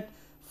not that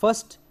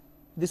first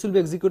this will be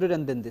executed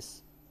and then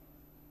this.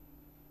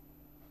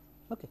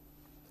 Okay.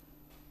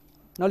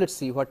 Now, let us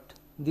see what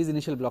these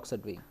initial blocks are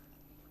doing.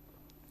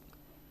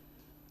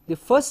 The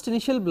first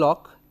initial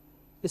block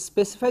is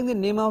specifying the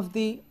name of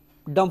the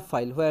dump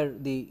file where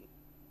the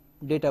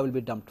data will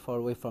be dumped for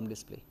waveform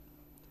display.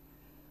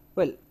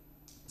 Well,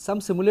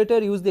 some simulator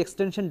use the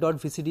extension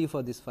 .vcd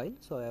for this file.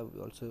 So, I have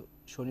also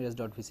shown it as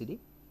 .vcd,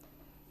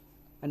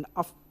 and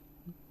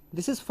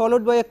this is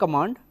followed by a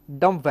command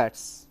dump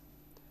vats.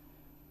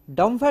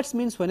 Dump vats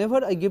means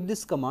whenever I give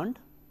this command,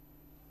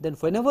 then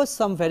whenever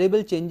some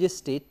variable changes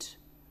state,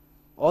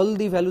 all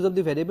the values of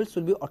the variables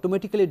will be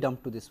automatically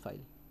dumped to this file.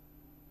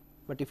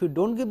 But if you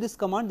do not give this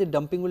command, the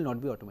dumping will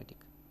not be automatic.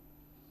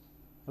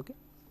 Okay.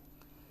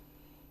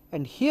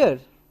 And here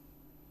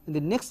in the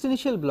next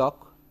initial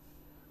block,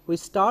 we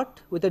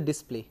start with a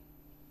display.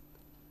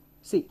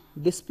 See,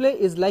 display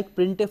is like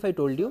printf, I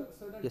told you.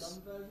 So that Yes.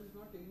 dump value is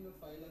not taking the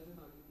file as an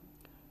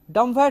argument.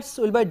 Dump vats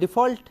will by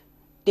default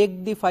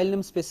take the file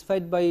name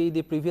specified by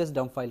the previous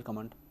dump file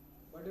command.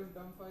 But if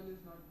dump file is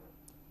not there,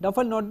 Dump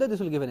file not there, this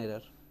will give an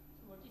error.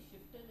 What is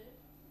shifted is?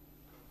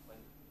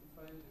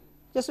 file.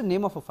 Just a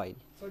name of a file.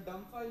 So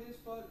dump file is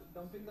for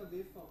dumping the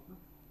waveform. No?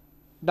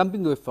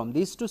 Dumping the waveform.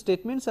 These two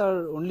statements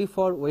are only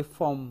for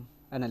waveform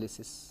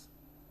analysis.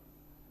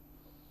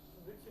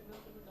 Which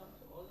signals will be dumped?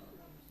 All the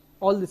signals.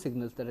 All the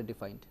signals that are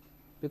defined,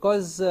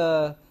 because in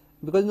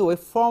the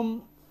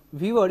waveform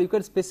viewer you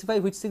can specify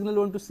which signal you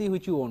want to see,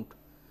 which you won't.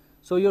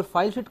 So, your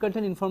file should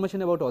contain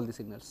information about all the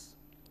signals.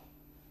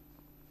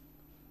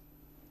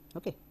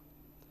 Okay.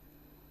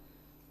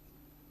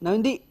 Now,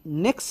 in the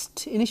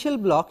next initial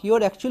block, you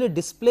are actually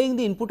displaying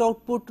the input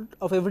output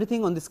of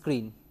everything on the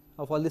screen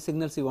of all the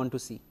signals you want to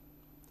see.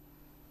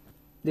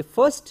 The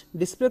first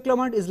display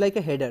command is like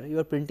a header, you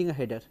are printing a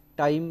header,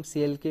 time,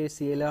 CLK,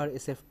 CLR,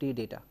 SFT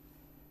data.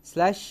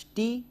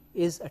 /t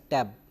is a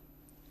tab.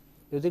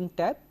 Using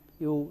tab,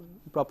 you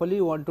properly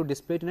want to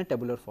display it in a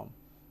tabular form.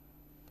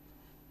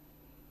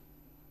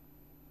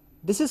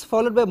 This is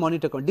followed by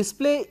monitor command.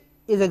 Display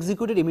is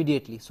executed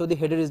immediately, so the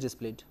header is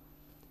displayed.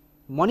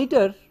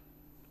 Monitor,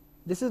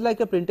 this is like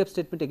a printf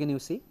statement again, you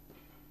see.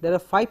 There are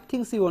 5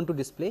 things you want to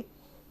display: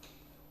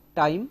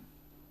 time,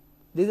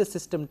 this is a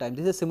system time,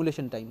 this is a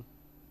simulation time,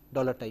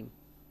 $time.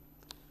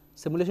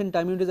 Simulation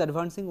time unit is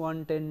advancing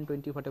 1, 10,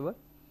 20, whatever.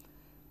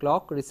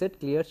 Clock, reset,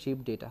 clear,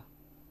 sheep, data.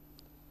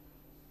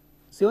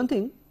 See one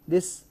thing,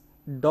 this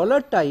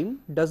 $time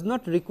does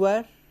not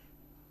require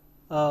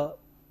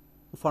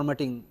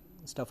formatting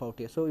stuff out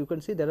here. So, you can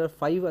see there are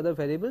 5 other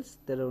variables,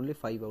 there are only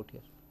 5 out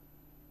here.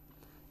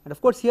 And of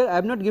course, here I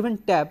have not given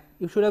tab,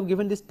 you should have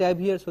given this tab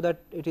here, so that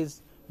it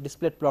is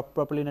displayed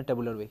properly in a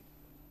tabular way.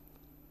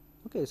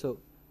 Okay, so,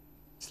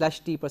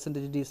 /t,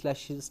 %d,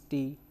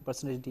 /t,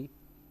 %d,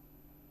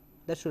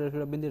 that should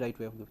have been the right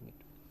way of giving it.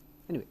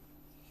 Anyway,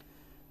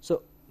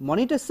 so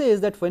monitor says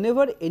that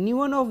whenever any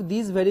one of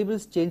these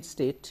variables change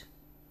state,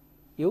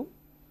 you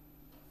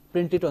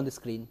print it on the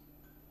screen.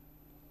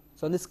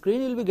 So, on the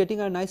screen you will be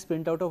getting a nice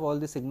printout of all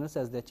the signals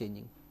as they are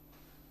changing.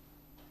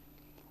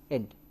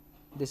 End.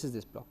 This is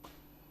this block.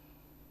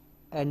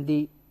 And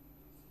the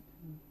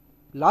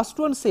last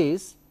one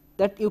says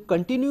that you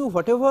continue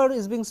whatever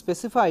is being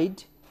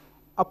specified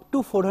up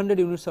to 400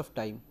 units of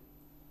time.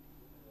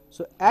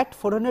 So, at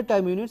 400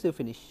 time units you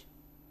finish.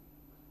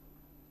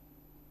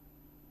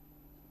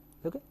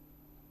 Okay.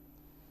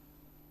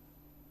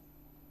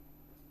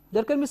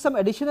 There can be some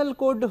additional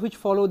code which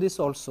follow this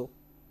also,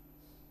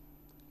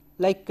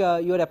 like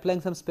you are applying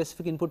some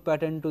specific input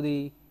pattern to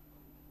the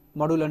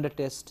module under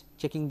test,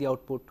 checking the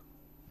output,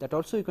 that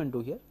also you can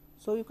do here.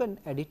 So, you can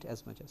edit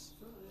as much as.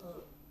 So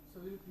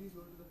will you please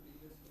go to the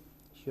previous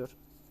slide? Sure.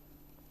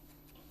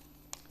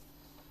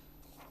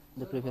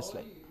 The previous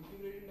slide. How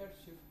are you integrating that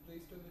shift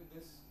register with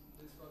this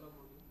column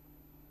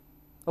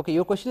module? Okay,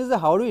 your question is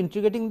how are you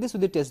integrating this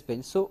with the test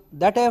bench. So,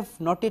 that I have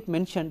not yet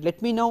mentioned.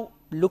 Let me now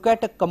look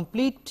at a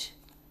complete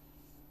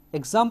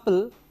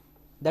example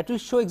that will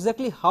show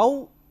exactly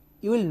how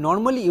you will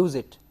normally use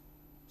it.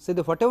 So,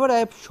 the whatever I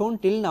have shown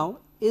till now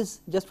is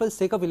just for the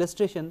sake of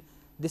illustration.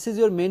 This is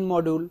your main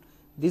module,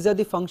 these are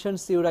the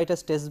functions you write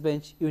as test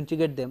bench, you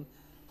integrate them.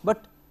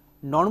 But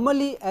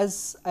normally,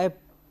 as I have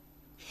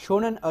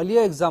shown an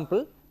earlier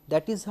example,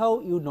 that is how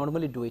you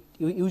normally do it,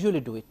 you usually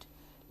do it.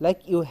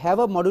 Like you have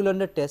a module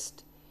under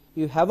test,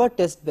 you have a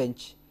test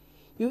bench,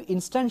 you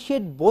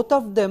instantiate both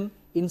of them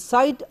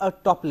inside a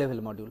top level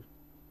module.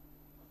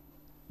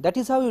 That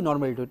is how you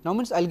normally do it. Now,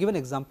 means I will give an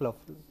example of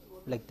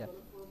like that.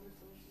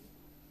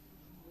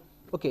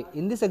 Okay,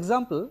 in this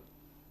example,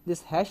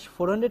 this hash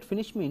 400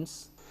 finish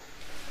means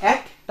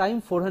at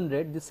time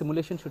 400 the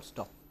simulation should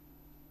stop.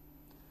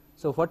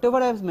 So, whatever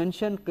I have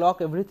mentioned,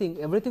 clock, everything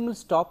will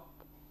stop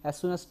as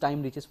soon as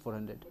time reaches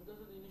 400. But the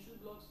initial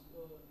blocks, they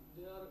will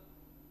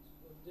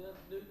be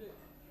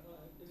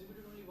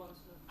executed only once.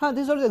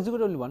 This is also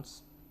executed only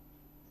once.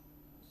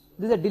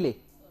 This is a delay.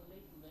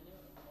 Like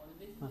whenever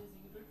always is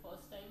executed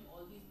first time,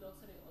 all these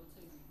blocks are also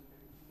executed.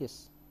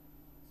 Yes.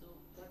 So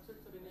That's it,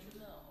 sir.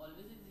 when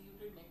always is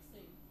executed next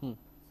time. Hmm.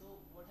 So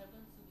what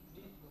happens to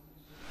these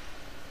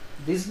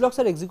blocks? These blocks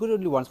are executed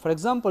only once. For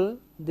example,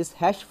 this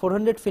hash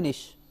 400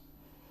 finish,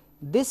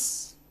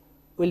 this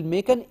will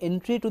make an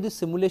entry to the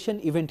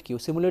simulation event queue,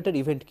 simulator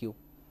event queue,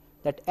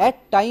 that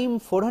at time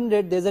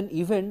 400 there is an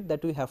event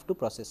that we have to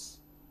process.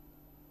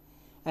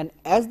 And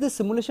as the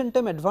simulation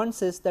time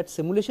advances, that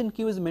simulation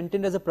queue is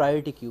maintained as a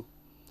priority queue.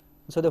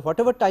 So, that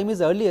whatever time is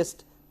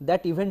earliest,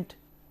 that event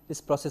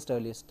is processed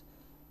earliest.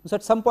 So,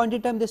 at some point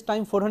in time, this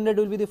time 400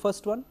 will be the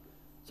first one.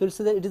 So,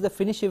 it is the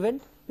finish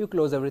event, you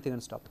close everything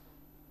and stop.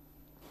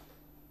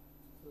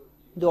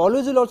 The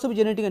always will also be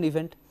generating an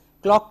event.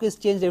 Clock is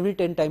changed every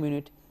 10 time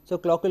unit. So,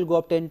 clock will go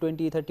up 10,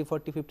 20, 30,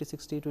 40, 50,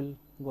 60, it will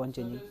go on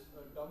changing. So this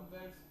dump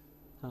values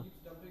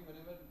keeps dumping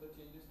whenever the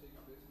changes take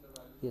place in the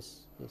values. Yes,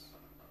 yes.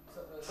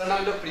 So now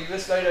in the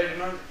previous slide, I'm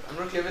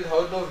not clear with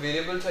how the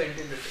variables are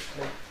integrated.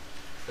 Like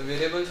the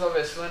variables of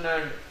S1 and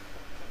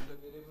the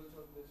variables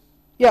of this.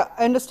 Yeah,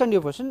 I understand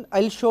your question. I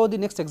will show the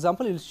next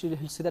example. You will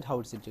see that how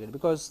it is integrated,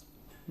 because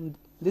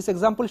this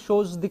example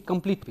shows the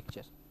complete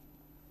picture.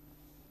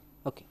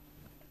 Okay.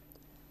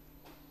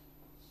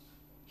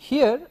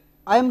 Here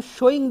I am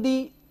showing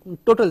the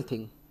total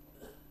thing.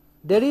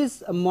 There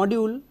is a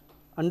module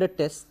under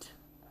test.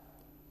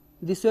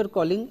 This we are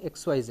calling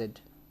XYZ.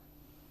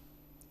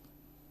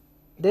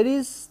 There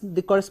is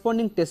the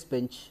corresponding test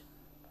bench.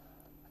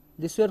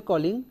 This we are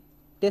calling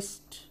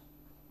test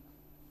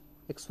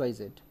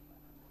XYZ,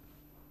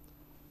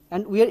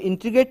 and we are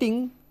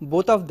integrating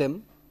both of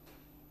them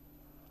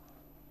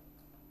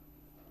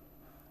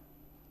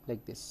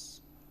like this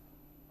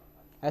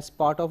as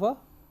part of a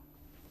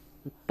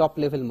top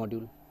level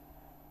module.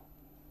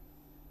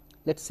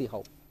 Let us see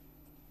how.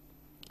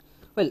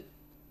 Well,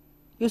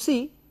 you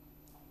see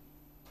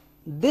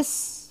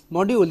this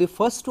module, the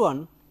first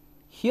one,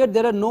 here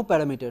there are no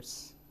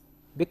parameters,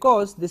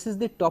 because this is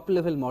the top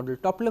level model.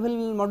 Top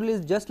level model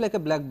is just like a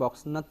black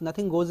box,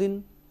 nothing goes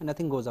in and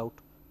nothing goes out.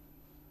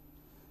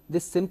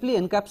 This simply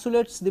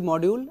encapsulates the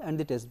module and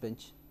the test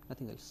bench,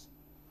 nothing else.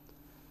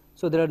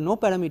 So, there are no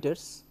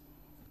parameters,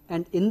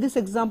 and in this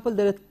example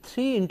there are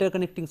 3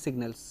 interconnecting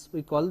signals.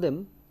 We call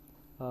them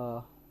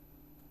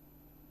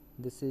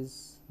this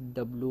is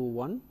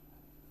W1,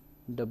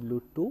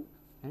 W2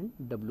 and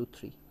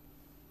W3.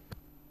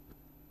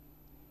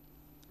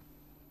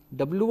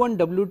 W1,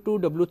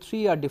 W2,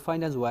 W3 are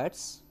defined as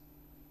wires.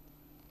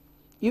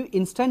 You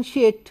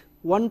instantiate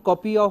one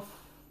copy of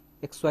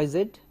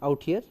XYZ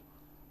out here,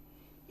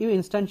 you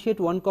instantiate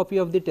one copy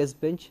of the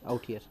test bench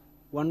out here.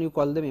 One you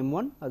call them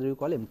M1, other you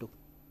call M2.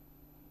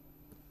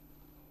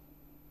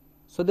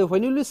 So,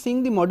 when you will be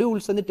seeing the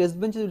modules and the test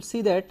benches, you will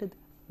see that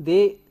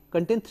they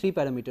contain 3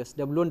 parameters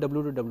W1,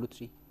 W2,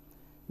 W3.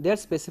 They are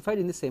specified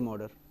in the same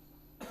order.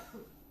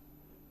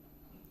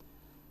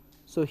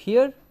 So,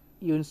 here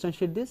you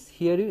instantiate this,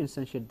 here you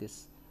instantiate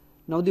this.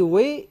 Now, the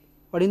way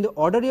or in the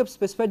order you have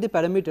specified the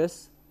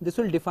parameters, this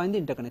will define the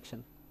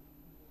interconnection.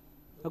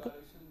 Okay.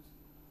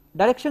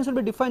 Directions will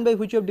be defined by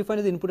which you have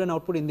defined the input and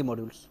output in the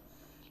modules.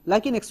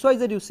 Like in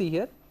XYZ, you see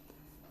here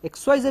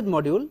XYZ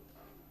module,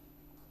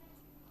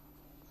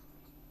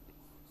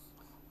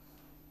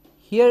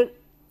 here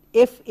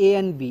F, A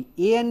and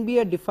B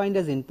are defined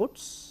as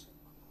inputs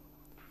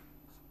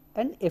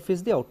and F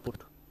is the output,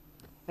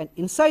 and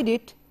inside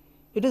it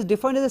is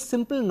defined as a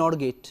simple NOR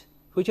gate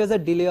which has a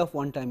delay of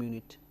 1 time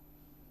unit.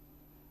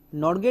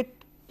 NOR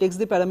gate takes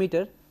the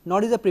parameter,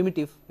 NOR is a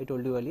primitive, I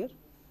told you earlier.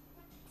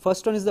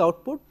 First one is the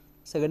output,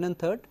 second and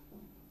third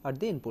are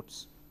the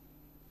inputs.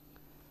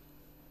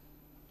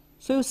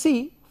 So, you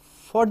see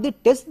for the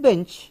test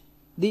bench,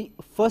 the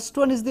first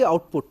one is the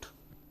output,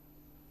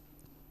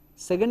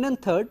 second and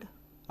third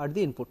are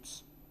the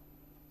inputs.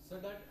 So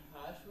that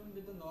hash one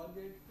with the NOR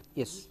gate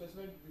Yes. is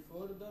specified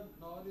before the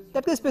NOR is.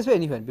 That can specify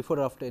anywhere, before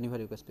or after, anywhere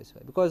you can specify,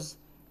 because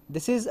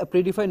this is a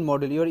predefined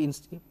model. You are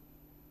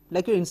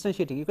like you are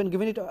instantiating, you can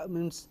give it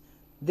means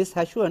this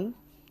hash 1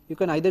 you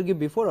can either give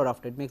before or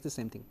after, it makes the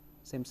same thing,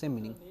 same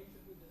meaning.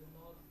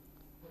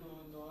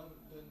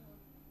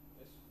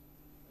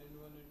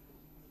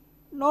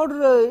 NOR then N1 and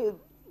NOR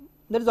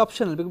that is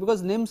optional,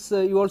 because names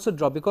you also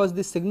drop, because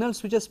the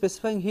signals which are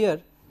specifying here,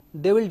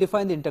 they will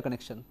define the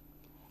interconnection,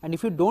 and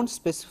if you do not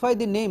specify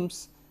the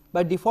names,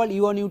 by default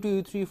U1,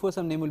 U2, U3, U4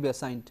 some name will be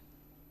assigned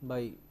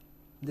by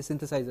the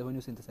synthesizer when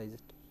you synthesize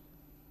it.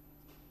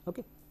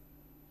 Okay.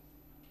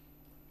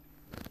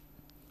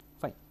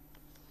 Fine.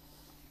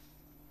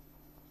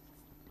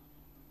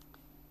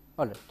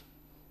 All right.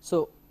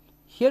 So,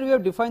 here we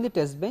have defined the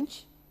test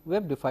bench, we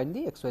have defined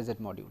the XYZ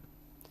module.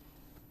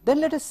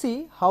 Then let us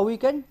see how we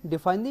can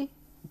define the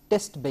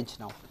test bench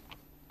now.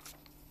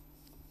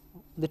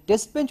 The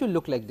test bench will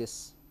look like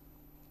this.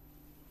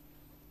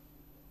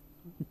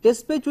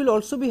 Test bench will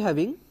also be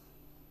having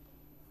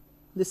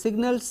the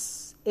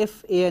signals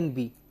F, A and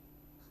B,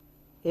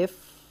 F,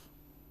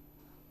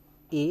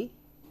 A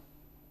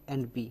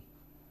and B,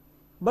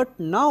 but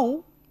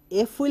now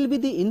F will be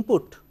the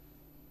input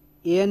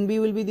A and B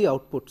will be the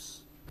outputs.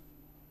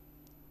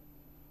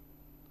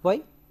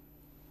 Why?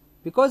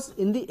 Because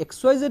in the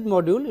XYZ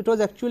module it was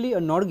actually a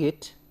NOR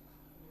gate.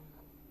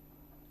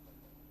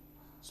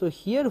 So,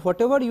 here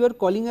whatever you are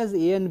calling as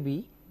A and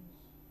B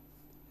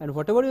and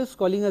whatever you are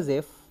calling as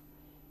F,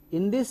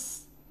 in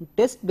this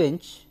test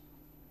bench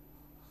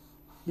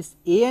this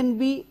A and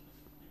B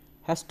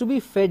has to be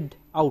fed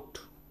out,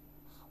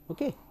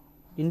 okay,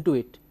 into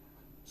it.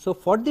 So,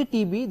 for the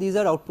TB these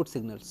are output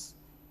signals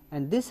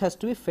and this has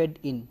to be fed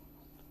in.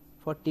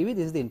 For TB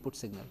this is the input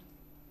signal.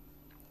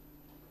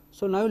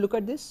 So, now you look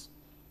at this.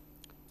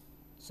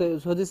 So,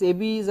 this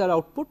AB is our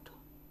output,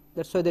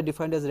 that is why they are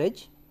defined as reg.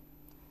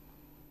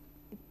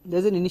 There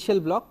is an initial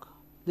block,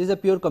 this is a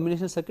pure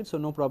combination circuit. So,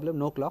 no problem,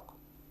 no clock.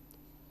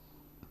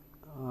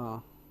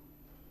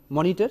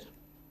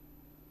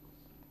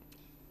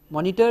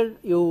 Monitor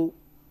you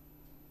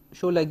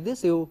show like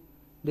this, you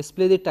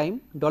display the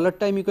time,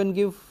 $time you can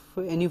give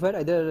anywhere,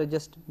 either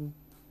just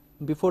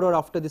before or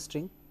after the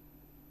string.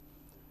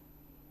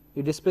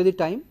 You display the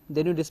time,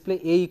 then you display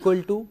A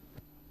equal to,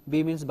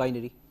 B means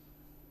binary,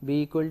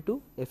 B equal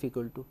to, F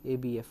equal to,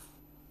 ABF.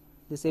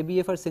 This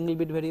ABF are single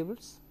bit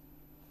variables,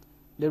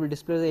 they will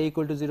display A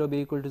equal to 0,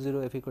 B equal to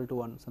 0, F equal to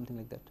 1, something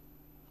like that.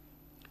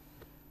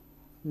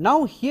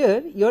 Now,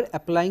 here you are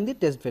applying the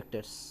test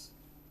vectors.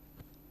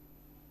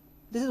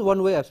 This is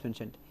one way I have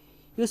mentioned.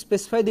 You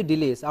specify the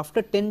delays,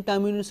 after 10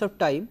 time units of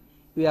time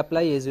you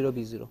apply A0,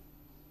 B0.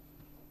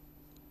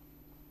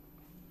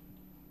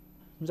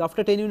 So,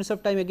 after 10 units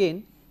of time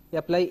again you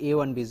apply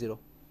A1, B0,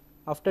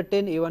 after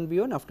 10 A1,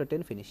 B1, after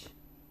 10 finish.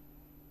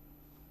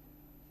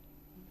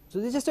 So,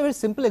 this is just a very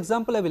simple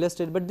example I have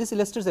illustrated, but this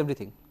illustrates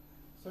everything.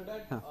 So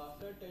that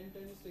after 10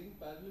 is taken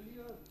parallelly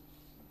or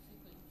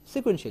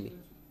Sequentially.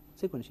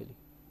 10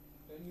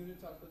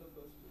 units after the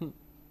first.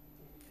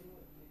 Sir,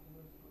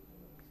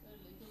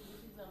 like in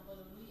this example,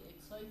 only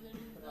XYZ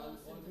is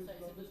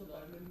the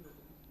synthesizable block.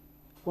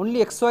 Only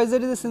XYZ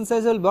is a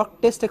synthesizable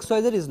block, test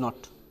XYZ is not.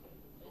 So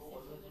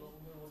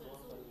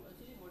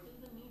actually, what is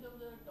the need of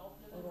the top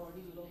level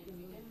module? Like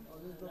we can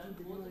run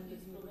both of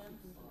these programs,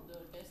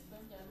 the test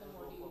bench and the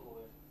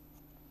module.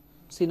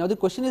 See, now the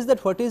question is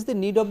that what is the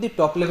need of the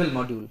top level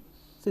module?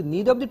 So,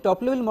 need of the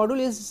top level module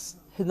is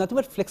nothing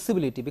but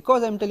flexibility,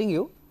 because I am telling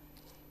you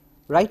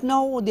right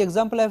now the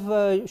example I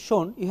have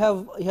shown, you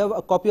have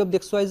a copy of the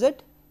XYZ,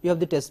 you have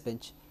the test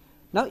bench.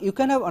 Now, you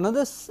can have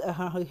another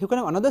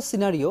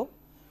scenario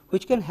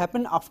which can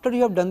happen after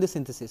you have done the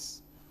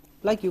synthesis.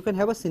 Like you can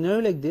have a scenario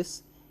like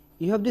this,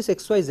 you have this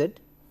XYZ,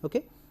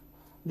 okay,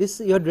 this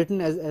you have written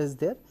as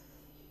there,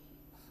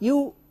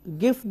 you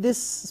give this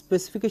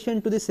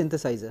specification to the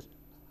synthesizer,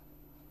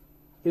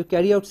 you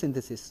carry out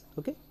synthesis,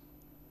 okay,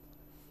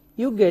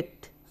 you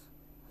get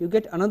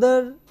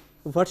another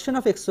version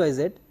of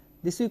XYZ,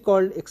 this we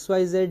called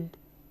XYZ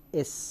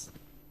S,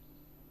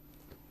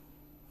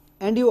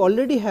 and you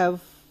already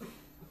have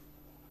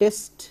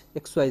test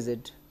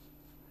XYZ,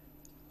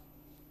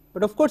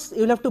 but of course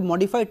you will have to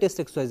modify test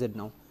XYZ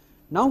now.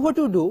 Now what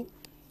you do,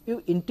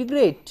 you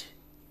integrate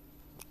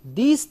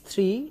these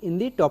three in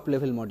the top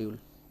level module.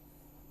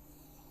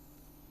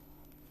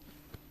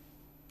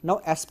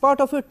 Now, as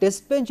part of your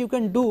test bench you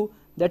can do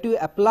that, you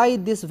apply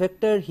this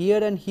vector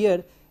here and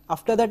here,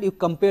 after that you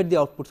compare the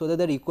outputs whether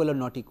they are equal or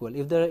not equal.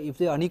 If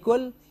they are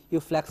unequal, you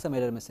flag some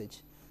error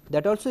message,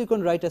 that also you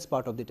can write as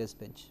part of the test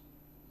bench.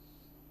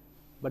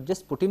 But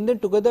just putting them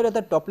together at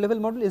the top level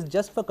module is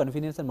just for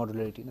convenience and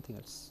modularity, nothing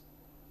else.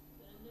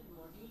 And then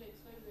module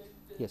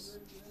XYZ, Yes. you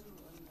are given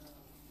one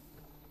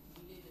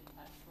delay that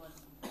 #1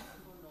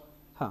 before NOR.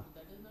 Huh.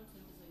 That is not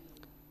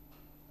synthesizable.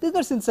 This is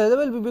not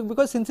synthesizable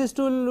because synthesis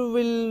tool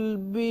will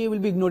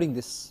be ignoring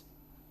this.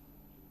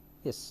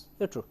 Yes,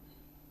 you are true.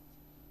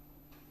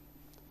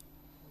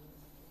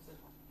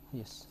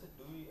 Yes. So,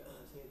 do we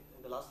say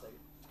in the last slide?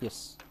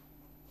 Yes.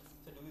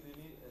 So, do we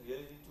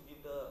really need to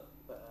give the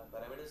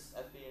parameters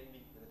F, A, and B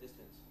in the test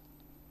bench?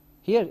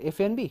 Here F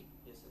and B.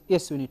 Yes, sir.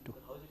 Yes, we need to.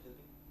 But how is it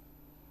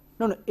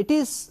helping? No, it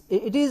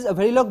is a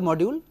Verilog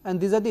module, and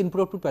these are the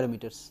input output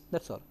parameters.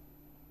 That's all.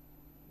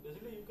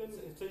 Basically, you can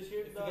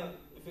instantiate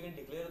If you can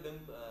declare them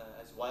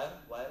as wire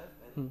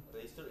and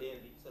register A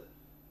and B, sir,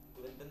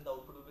 then the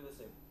output will be the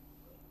same.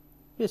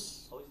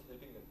 Yes. How is it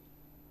helping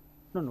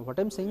them? No. What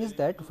I am saying is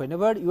that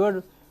whenever you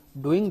are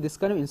doing this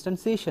kind of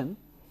instantiation,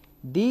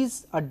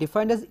 these are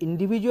defined as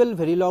individual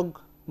Verilog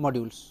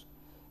modules,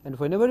 and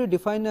whenever you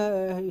define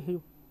a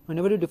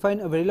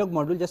Verilog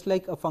module, just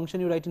like a function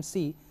you write in C,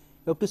 you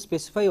have to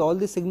specify all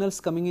the signals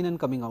coming in and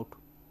coming out.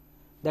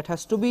 That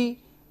has to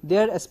be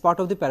there as part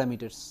of the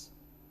parameters.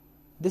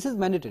 This is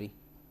mandatory.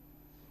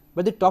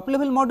 But the top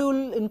level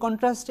module, in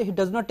contrast, it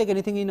does not take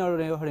anything in or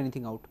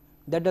anything out.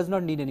 That does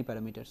not need any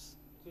parameters.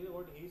 See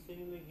what he is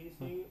saying, like he is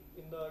saying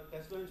in the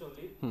test bench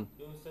only,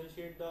 you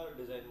instantiate the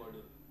design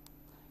module.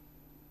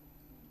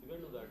 You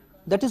can do that.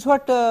 That is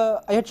what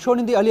I had shown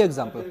in the earlier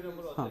example. That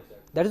example was like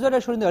that. That is what I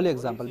showed in the earlier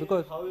example, What he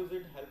because says, how is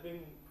it helping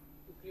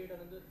to create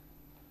another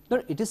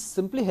no, it is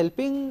simply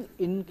helping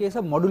in case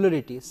of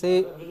modularity.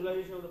 Say,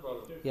 visualization of the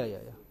problem? yeah.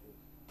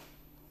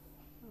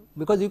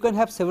 because you can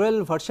have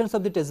several versions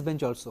of the test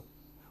bench also.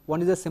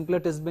 One is a simpler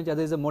test bench,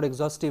 other is a more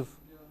exhaustive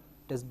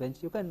test bench.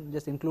 You can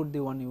just include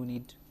the one you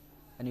need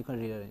and you can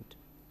relearn it.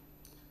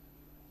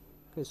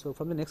 Okay, so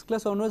from the next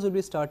class onwards we will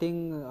be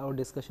starting our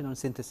discussion on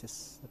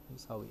synthesis. That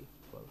is how we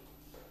follow.